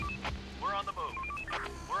 We're on the move.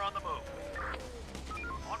 We're on the move.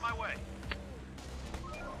 On my way.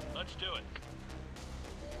 Let's do it.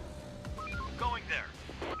 Going there.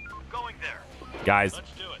 Going there. Guys, Let's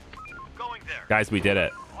do it. Going there. guys, we did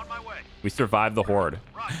it. On my way. We survived the horde.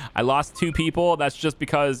 Right. I lost 2 people. That's just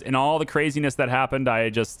because in all the craziness that happened,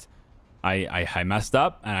 I messed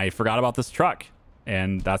up and I forgot about this truck.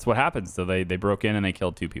 And that's what happened. So they broke in and they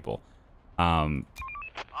killed 2 people. Operator.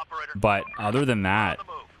 But other than that,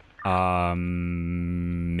 On the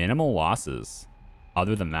move. minimal losses.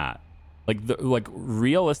 Other than that, like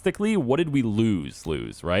realistically, what did we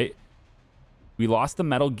lose, right? We lost the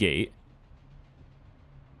metal gate,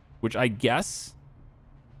 which I guess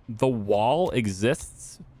the wall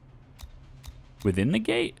exists within the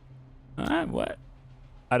gate. What?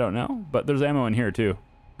 I don't know, but there's ammo in here too.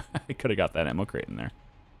 I could have got that ammo crate in there.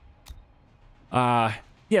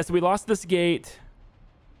 Yeah, so we lost this gate.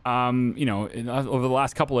 You know, over the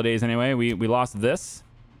last couple of days anyway, we lost this.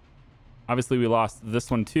 Obviously, we lost this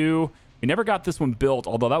one too. We never got this one built,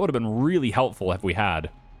 although that would have been really helpful if we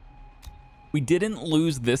had. We didn't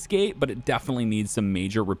lose this gate, but it definitely needs some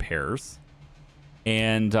major repairs.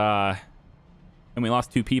 And we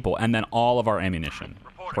lost 2 people, and then all of our ammunition,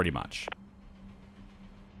 pretty much.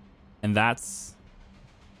 And that's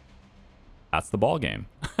the ball game.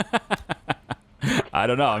 I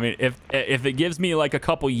don't know. I mean, if it gives me like a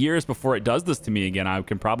couple years before it does this to me again, I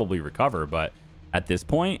can probably recover. But at this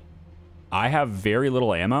point, I have very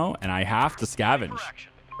little ammo, and I have to scavenge.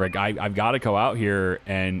 Like I've got to go out here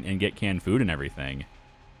and get canned food and everything.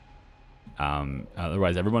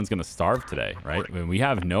 Otherwise, everyone's gonna starve today, right? I mean, we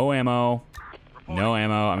have no ammo, No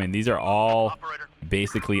ammo. I mean, these are all Operator.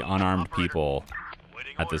 basically unarmed Operator. people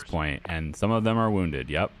Waiting at this orders. point, and some of them are wounded.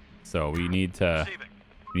 Yep. So we need to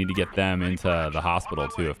get them into the hospital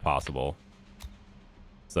too, if possible.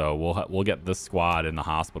 So we'll get this squad in the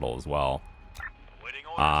hospital as well. Waiting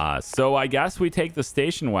orders. So I guess we take the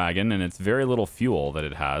station wagon, and it's very little fuel that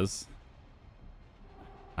it has.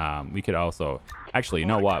 We could also, actually, you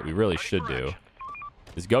know what we really should do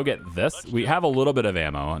is go get this. We have a little bit of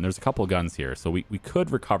ammo, and there's a couple guns here, so we could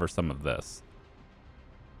recover some of this.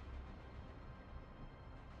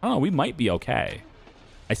 Oh, we might be okay.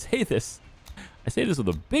 I say this with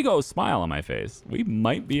a big O smile on my face. We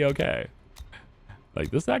might be okay. Like,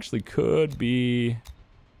 this actually could be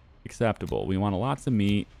acceptable. We want lots of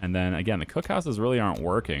meat, and then again, the cookhouses really aren't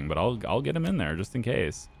working, but I'll get them in there just in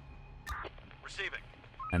case. Receiving.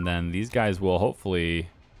 And then these guys will hopefully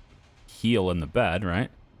heal in the bed, right?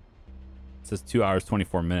 It says 2 hours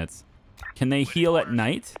 24 minutes. Can they heal at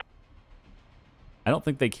night? I don't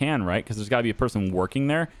think they can, right? Because there's got to be a person working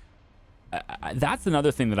there. That's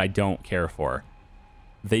another thing that I don't care for.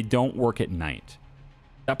 They don't work at night.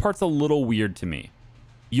 That part's a little weird to me.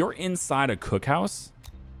 You're inside a cookhouse.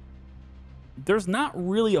 There's not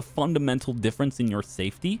really a fundamental difference in your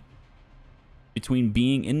safety between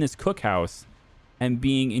being in this cookhouse and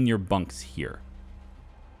being in your bunks here.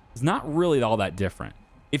 It's not really all that different.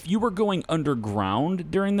 If you were going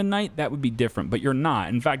underground during the night, that would be different, but you're not.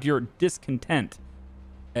 In fact, your discontent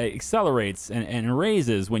accelerates and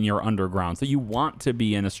raises when you're underground. So you want to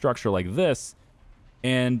be in a structure like this.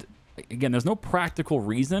 And again, there's no practical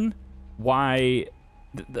reason why,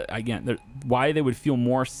 why they would feel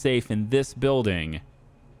more safe in this building,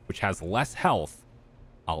 which has less health.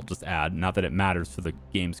 I'll just add, not that it matters for the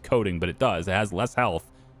game's coding, but it does. It has less health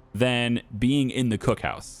than being in the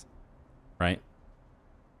cookhouse, right?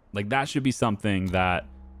 Like, that should be something that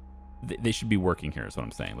they should be working here, is what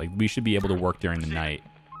I'm saying. Like, we should be able to work during the night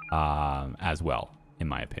as well, in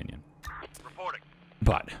my opinion. Reporting.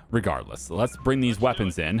 But regardless, let's bring these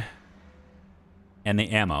weapons in and the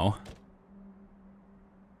ammo.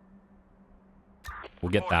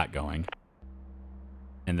 We'll get that going.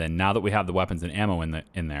 And then now that we have the weapons and ammo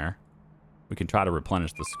in there, we can try to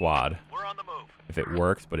replenish the squad. We're on the move. If it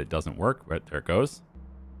works, but it doesn't work, right there it goes.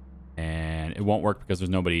 And it won't work because there's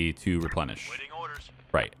nobody to replenish. Waiting orders.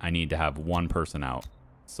 Right, I need to have one person out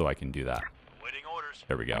so I can do that. Waiting orders.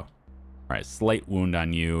 There we go. All right, slight wound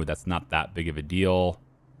on you. That's not that big of a deal.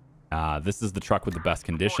 This is the truck with the best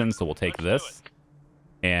condition, so we'll take this.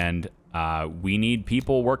 And we need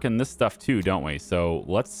people working this stuff too, don't we? So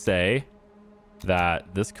let's say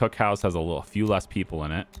that this cookhouse has a few less people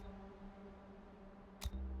in it.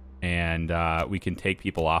 And we can take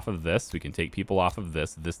people off of this. We can take people off of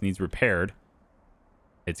this. This needs repaired.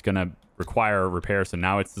 It's going to require repair. So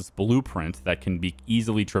now it's this blueprint that can be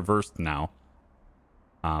easily traversed now.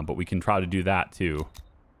 But we can try to do that too.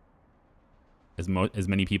 As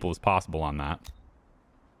many people as possible on that.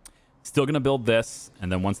 Still going to build this.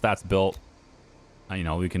 And then once that's built,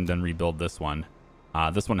 we can then rebuild this one.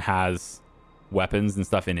 This one has weapons and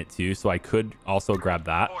stuff in it too. So I could also grab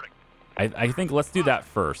that. I think let's do that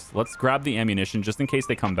first. Let's grab the ammunition just in case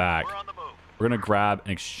they come back. We're on the move. We're going to grab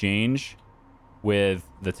an exchange with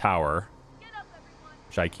the tower,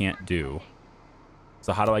 which I can't do.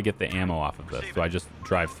 So how do I get the ammo off of this? Do I just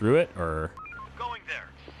drive through it or? Going there.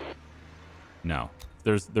 No.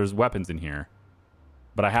 There's weapons in here,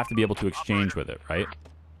 but I have to be able to exchange with it, right?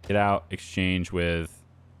 Get out, exchange with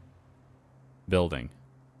building.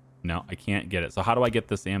 No, I can't get it. So how do I get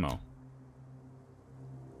this ammo?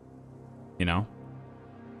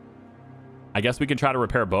 I guess we can try to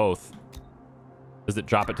repair both. Does it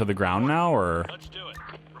drop it to the ground now, or? Let's do it.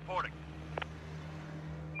 Reporting.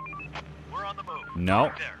 We're on the move. No,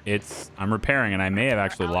 Right there. I'm repairing, and I may have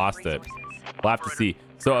actually lost it. We'll have to see.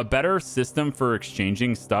 So a better system for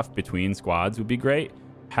exchanging stuff between squads would be great.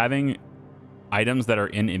 Having items that are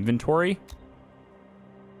in inventory,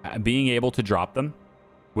 being able to drop them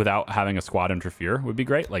without having a squad interfere would be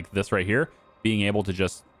great. Like this right here, being able to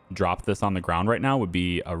just drop this on the ground right now would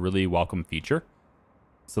be a really welcome feature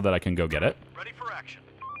so that I can go get it. Ready for action.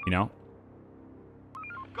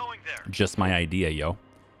 Going there. Just my idea, yo.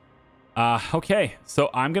 Okay, so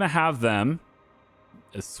I'm going to have them,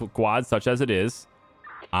 a squad such as it is,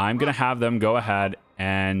 I'm going to have them go ahead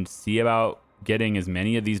and see about getting as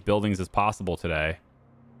many of these buildings as possible today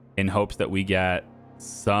in hopes that we get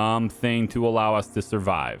something to allow us to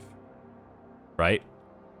survive, right?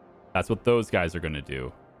 That's what those guys are going to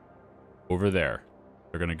do over there.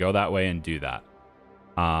 They're going to go that way and do that.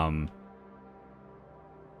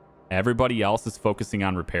 Everybody else is focusing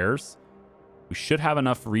on repairs. We should have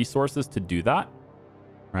enough resources to do that.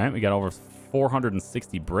 right? We got over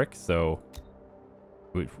 460 brick, so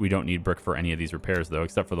we don't need brick for any of these repairs, though,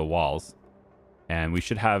 except for the walls. And we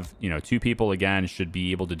should have, you know, 2 people, again, should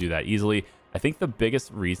be able to do that easily. I think the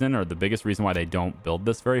biggest reason why they don't build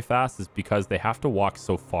this very fast is because they have to walk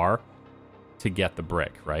so far to get the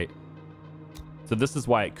brick, right? So this is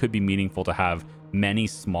why it could be meaningful to have many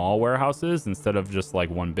small warehouses instead of just like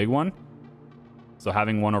one big one. So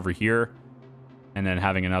having one over here and then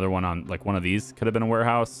having another one on like one of these could have been a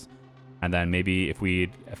warehouse. And then maybe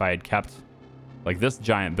if I had kept like this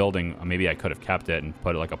giant building, maybe I could have kept it and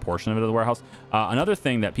put like a portion of it as a warehouse. Another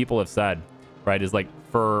thing that people have said, right, is like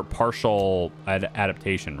for partial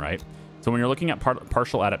adaptation, right? So when you're looking at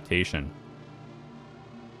partial adaptation,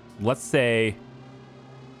 let's say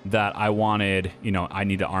that I wanted, you know, I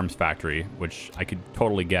need an arms factory, which I could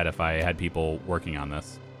totally get if I had people working on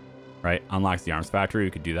this, right? Unlocks the arms factory.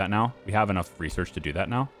 We could do that now. We have enough research to do that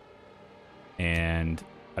now. And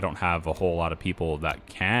I don't have a whole lot of people that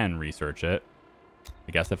can research it.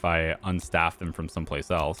 I guess if I unstaff them from someplace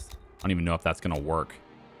else, I don't even know if that's going to work.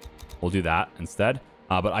 We'll do that instead.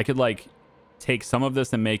 But I could like take some of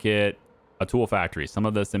this and make it a tool factory, some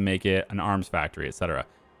of this and make it an arms factory, etc.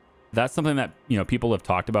 That's something that, you know, people have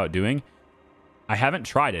talked about doing. I haven't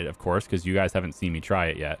tried it, of course, because you guys haven't seen me try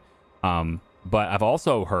it yet. But I've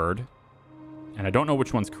also heard, and I don't know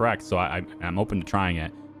which one's correct, so I'm open to trying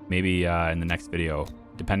it. Maybe in the next video,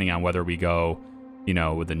 depending on whether we go, you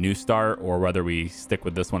know, with a new start or whether we stick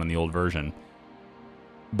with this one in the old version.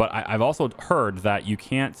 But I've also heard that you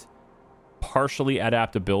can't partially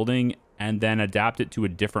adapt a building and then adapt it to a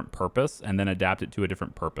different purpose and then adapt it to a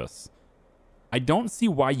different purpose. I don't see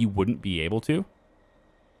why you wouldn't be able to,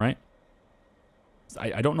 right?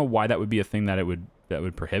 I don't know why that would be a thing that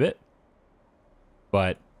would prohibit.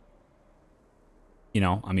 But you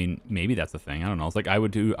know, I mean, maybe that's a thing. I don't know. It's like I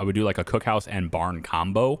would do like a cookhouse and barn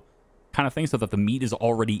combo kind of thing so that the meat is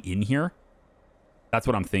already in here. That's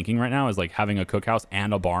what I'm thinking right now, is like having a cookhouse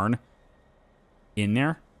and a barn in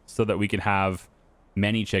there so that we can have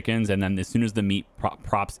many chickens, and then as soon as the meat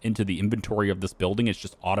props into the inventory of this building, it's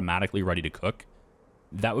just automatically ready to cook.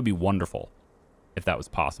 That would be wonderful if that was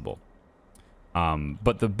possible.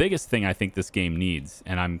 But the biggest thing I think this game needs,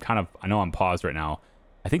 and I know I'm paused right now,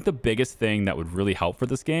 I think the biggest thing that would really help for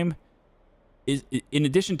this game is, in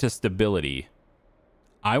addition to stability,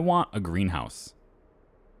 I want a greenhouse.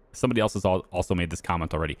 Somebody else has also made this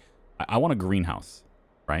comment already. I want a greenhouse,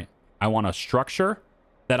 right? I want a structure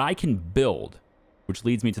that I can build, which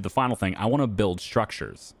leads me to the final thing. I want to build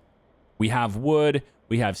structures. We have wood,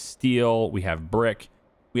 we have steel, we have brick.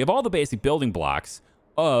 We have all the basic building blocks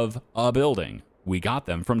of a building. We got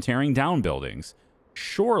them from tearing down buildings.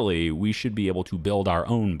 Surely we should be able to build our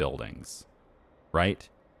own buildings, right?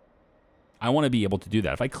 I want to be able to do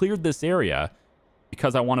that. If I cleared this area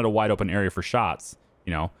because I wanted a wide open area for shots,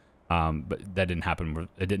 you know, but that didn't happen.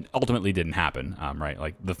 It ultimately didn't happen, right?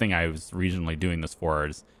 Like the thing I was regionally doing this for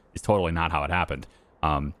is totally not how it happened.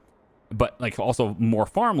 But like also more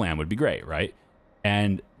farmland would be great, right?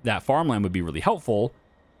 And that farmland would be really helpful,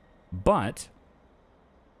 but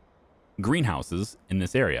greenhouses in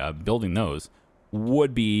this area, building those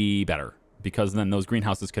would be better, because then those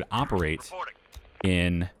greenhouses could operate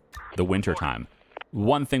in the winter time.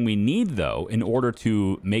 One thing we need, though, in order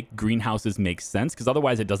to make greenhouses make sense, because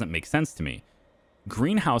otherwise it doesn't make sense to me,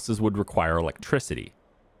 greenhouses would require electricity.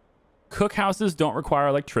 Cookhouses don't require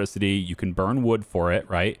electricity. You can burn wood for it,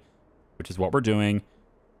 right? Which is what we're doing.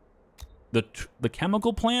 The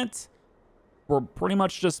chemical plant, we're pretty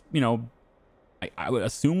much just, you know, I would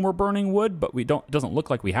assume we're burning wood, but we don't. It doesn't look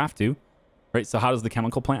like we have to, right? So how does the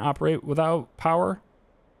chemical plant operate without power,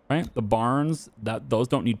 right? The barns, those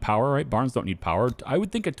don't need power, right? Barns don't need power. I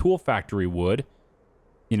would think a tool factory would,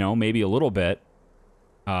 you know, maybe a little bit,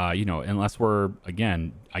 you know, unless we're,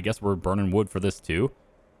 again, I guess we're burning wood for this too.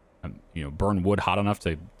 You know, burn wood hot enough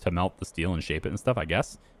to melt the steel and shape it and stuff, I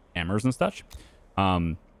guess. Hammers and such.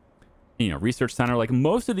 You know, research center, like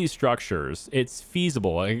most of these structures, it's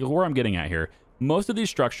feasible. Like where I'm getting at here, most of these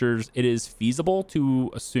structures, it is feasible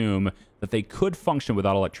to assume that they could function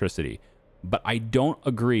without electricity. But I don't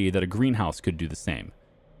agree that a greenhouse could do the same.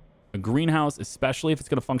 A greenhouse, especially if it's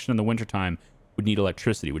going to function in the wintertime, would need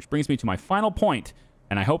electricity, which brings me to my final point,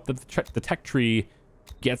 and I hope that the tech tree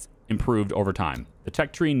gets improved over time. The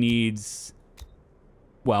tech tree needs,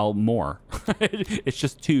 well, more. It's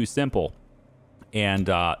just too simple. And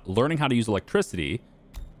learning how to use electricity,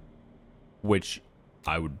 which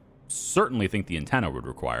I would certainly think the antenna would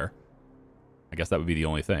require. I guess that would be the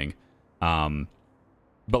only thing. But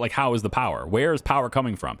like, how is the power? Where is power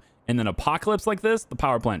coming from? In an apocalypse like this, the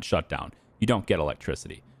power plant shut down. You don't get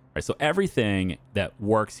electricity. Right? So everything that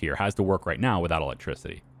works here has to work right now without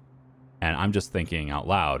electricity. And I'm just thinking out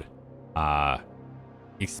loud,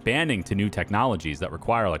 expanding to new technologies that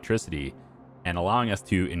require electricity and allowing us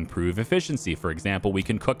to improve efficiency. For example, we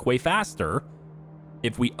can cook way faster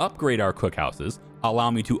if we upgrade our cookhouses,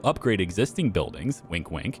 allow me to upgrade existing buildings,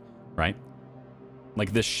 wink, wink, right?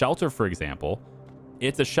 Like this shelter, for example,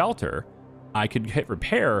 it's a shelter. I could hit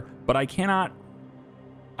repair, but I can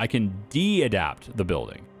de-adapt the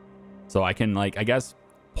building. So I can, like, I guess,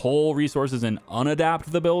 pull resources and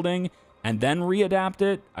unadapt the building and then readapt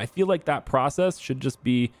it. I feel like that process should just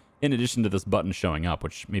be, in addition to this button showing up,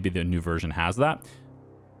 which maybe the new version has that,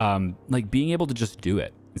 like being able to just do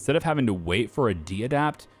it. Instead of having to wait for a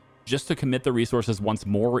de-adapt just to commit the resources once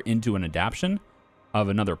more into an adaption of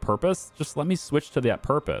another purpose, just let me switch to that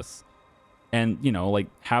purpose. And, you know, like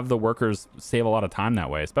have the workers save a lot of time that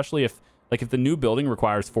way, especially if, like, if the new building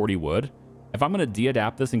requires 40 wood, if I'm going to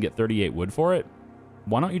de-adapt this and get 38 wood for it,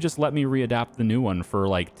 why don't you just let me readapt the new one for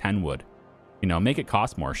like 10 wood? You know, make it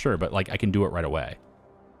cost more, sure, but like I can do it right away.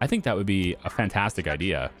 I think that would be a fantastic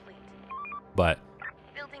idea, but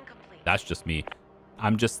that's just me.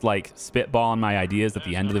 I'm just like spitballing my ideas at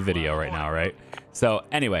the end of the video right now, right? So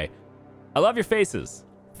anyway, I love your faces.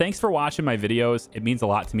 Thanks for watching my videos. It means a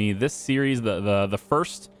lot to me. This series, the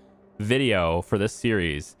first video for this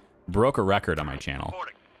series broke a record on my channel.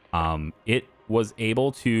 It was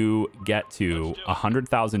able to get to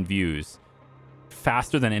 100,000 views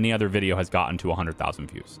faster than any other video has gotten to 100,000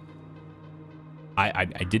 views. I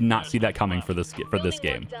did not see that coming for this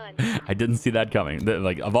game. I didn't see that coming.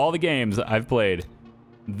 Like, of all the games I've played,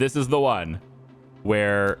 this is the one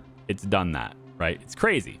where it's done that, right? It's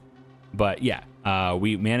crazy. But yeah,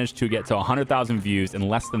 we managed to get to 100,000 views in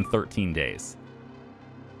less than 13 days.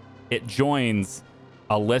 It joins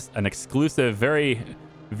a list, an exclusive, very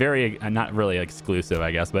not really exclusive,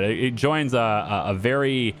 I guess, but it joins a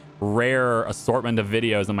very rare assortment of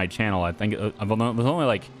videos on my channel. I think there's only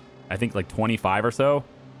like, I think like 25 or so,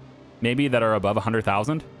 maybe, that are above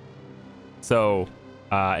 100,000. So,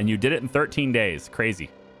 and you did it in 13 days. Crazy.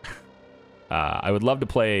 I'd love to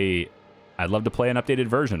play an updated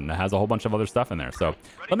version that has a whole bunch of other stuff in there. So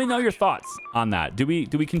let me know your thoughts on that. Do we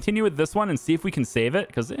continue with this one and see if we can save it?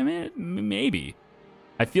 Because, I mean, maybe.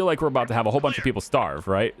 I feel like we're about to have a whole bunch of people starve,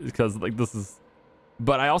 right? Because, like, this is...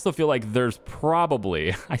 But I also feel like there's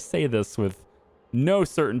probably... I say this with no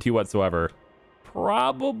certainty whatsoever.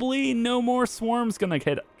 Probably no more swarms gonna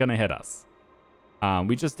hit us.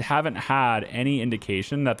 We just haven't had any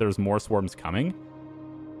indication that there's more swarms coming.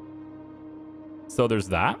 So there's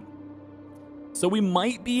that. So we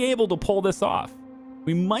might be able to pull this off.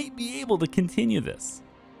 We might be able to continue this.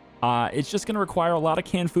 It's just going to require a lot of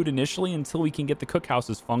canned food initially until we can get the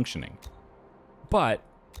cookhouses functioning. But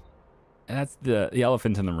that's the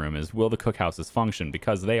elephant in the room, is will the cookhouses function?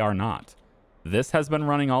 Because they are not. This has been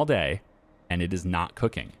running all day and it is not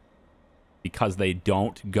cooking because they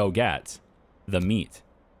don't go get the meat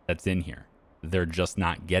that's in here. They're just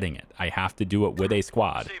not getting it. I have to do it with a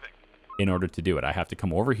squad in order to do it. I have to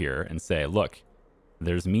come over here and say, look,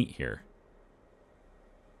 there's meat here,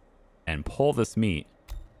 and pull this meat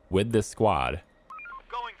with this squad,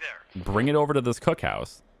 bring it over to this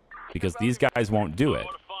cookhouse, because these guys won't do it.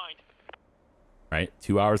 Right?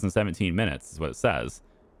 2 hours and 17 minutes is what it says.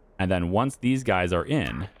 And then once these guys are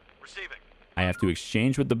in, I have to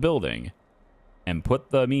exchange with the building and put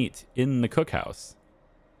the meat in the cookhouse.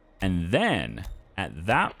 And then at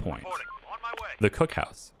that point, the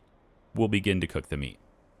cookhouse will begin to cook the meat.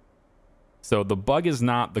 So the bug is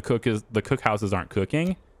not the cookhouses aren't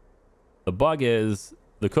cooking. The bug is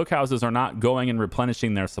the cookhouses are not going and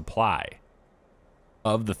replenishing their supply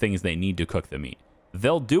of the things they need to cook the meat.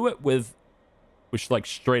 They'll do it with, which, like,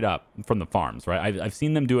 straight up from the farms, right? I've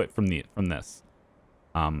seen them do it from this.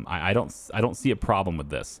 I don't see a problem with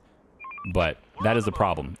this, but that is a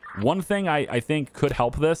problem. One thing I think could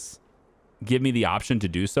help this, give me the option to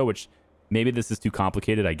do so, which maybe this is too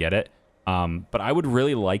complicated, I get it. But I would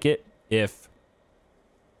really like it if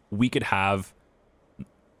we could have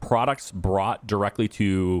products brought directly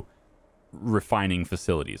to refining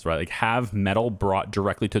facilities, right? Like, have metal brought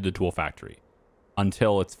directly to the tool factory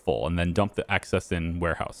until it's full, and then dump the excess in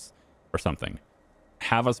warehouse or something.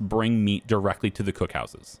 Have us bring meat directly to the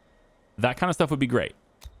cookhouses. That kind of stuff would be great.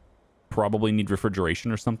 Probably need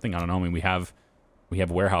refrigeration or something. I don't know. I mean, we have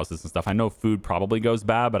warehouses and stuff. I know food probably goes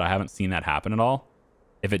bad, but I haven't seen that happen at all.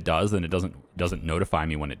 If it does, then it doesn't notify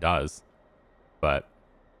me when it does. But,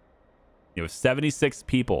 you know, 76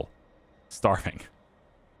 people starving.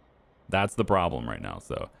 That's the problem right now.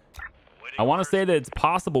 So I want to say that it's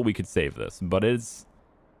possible we could save this, but it's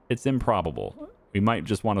improbable. we might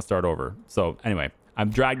just want to start over. So anyway,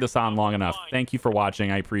 I've dragged this on long enough. Thank you for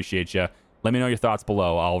watching. I appreciate you. Let me know your thoughts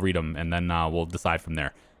below. I'll read them, and then we'll decide from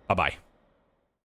there. Bye-bye.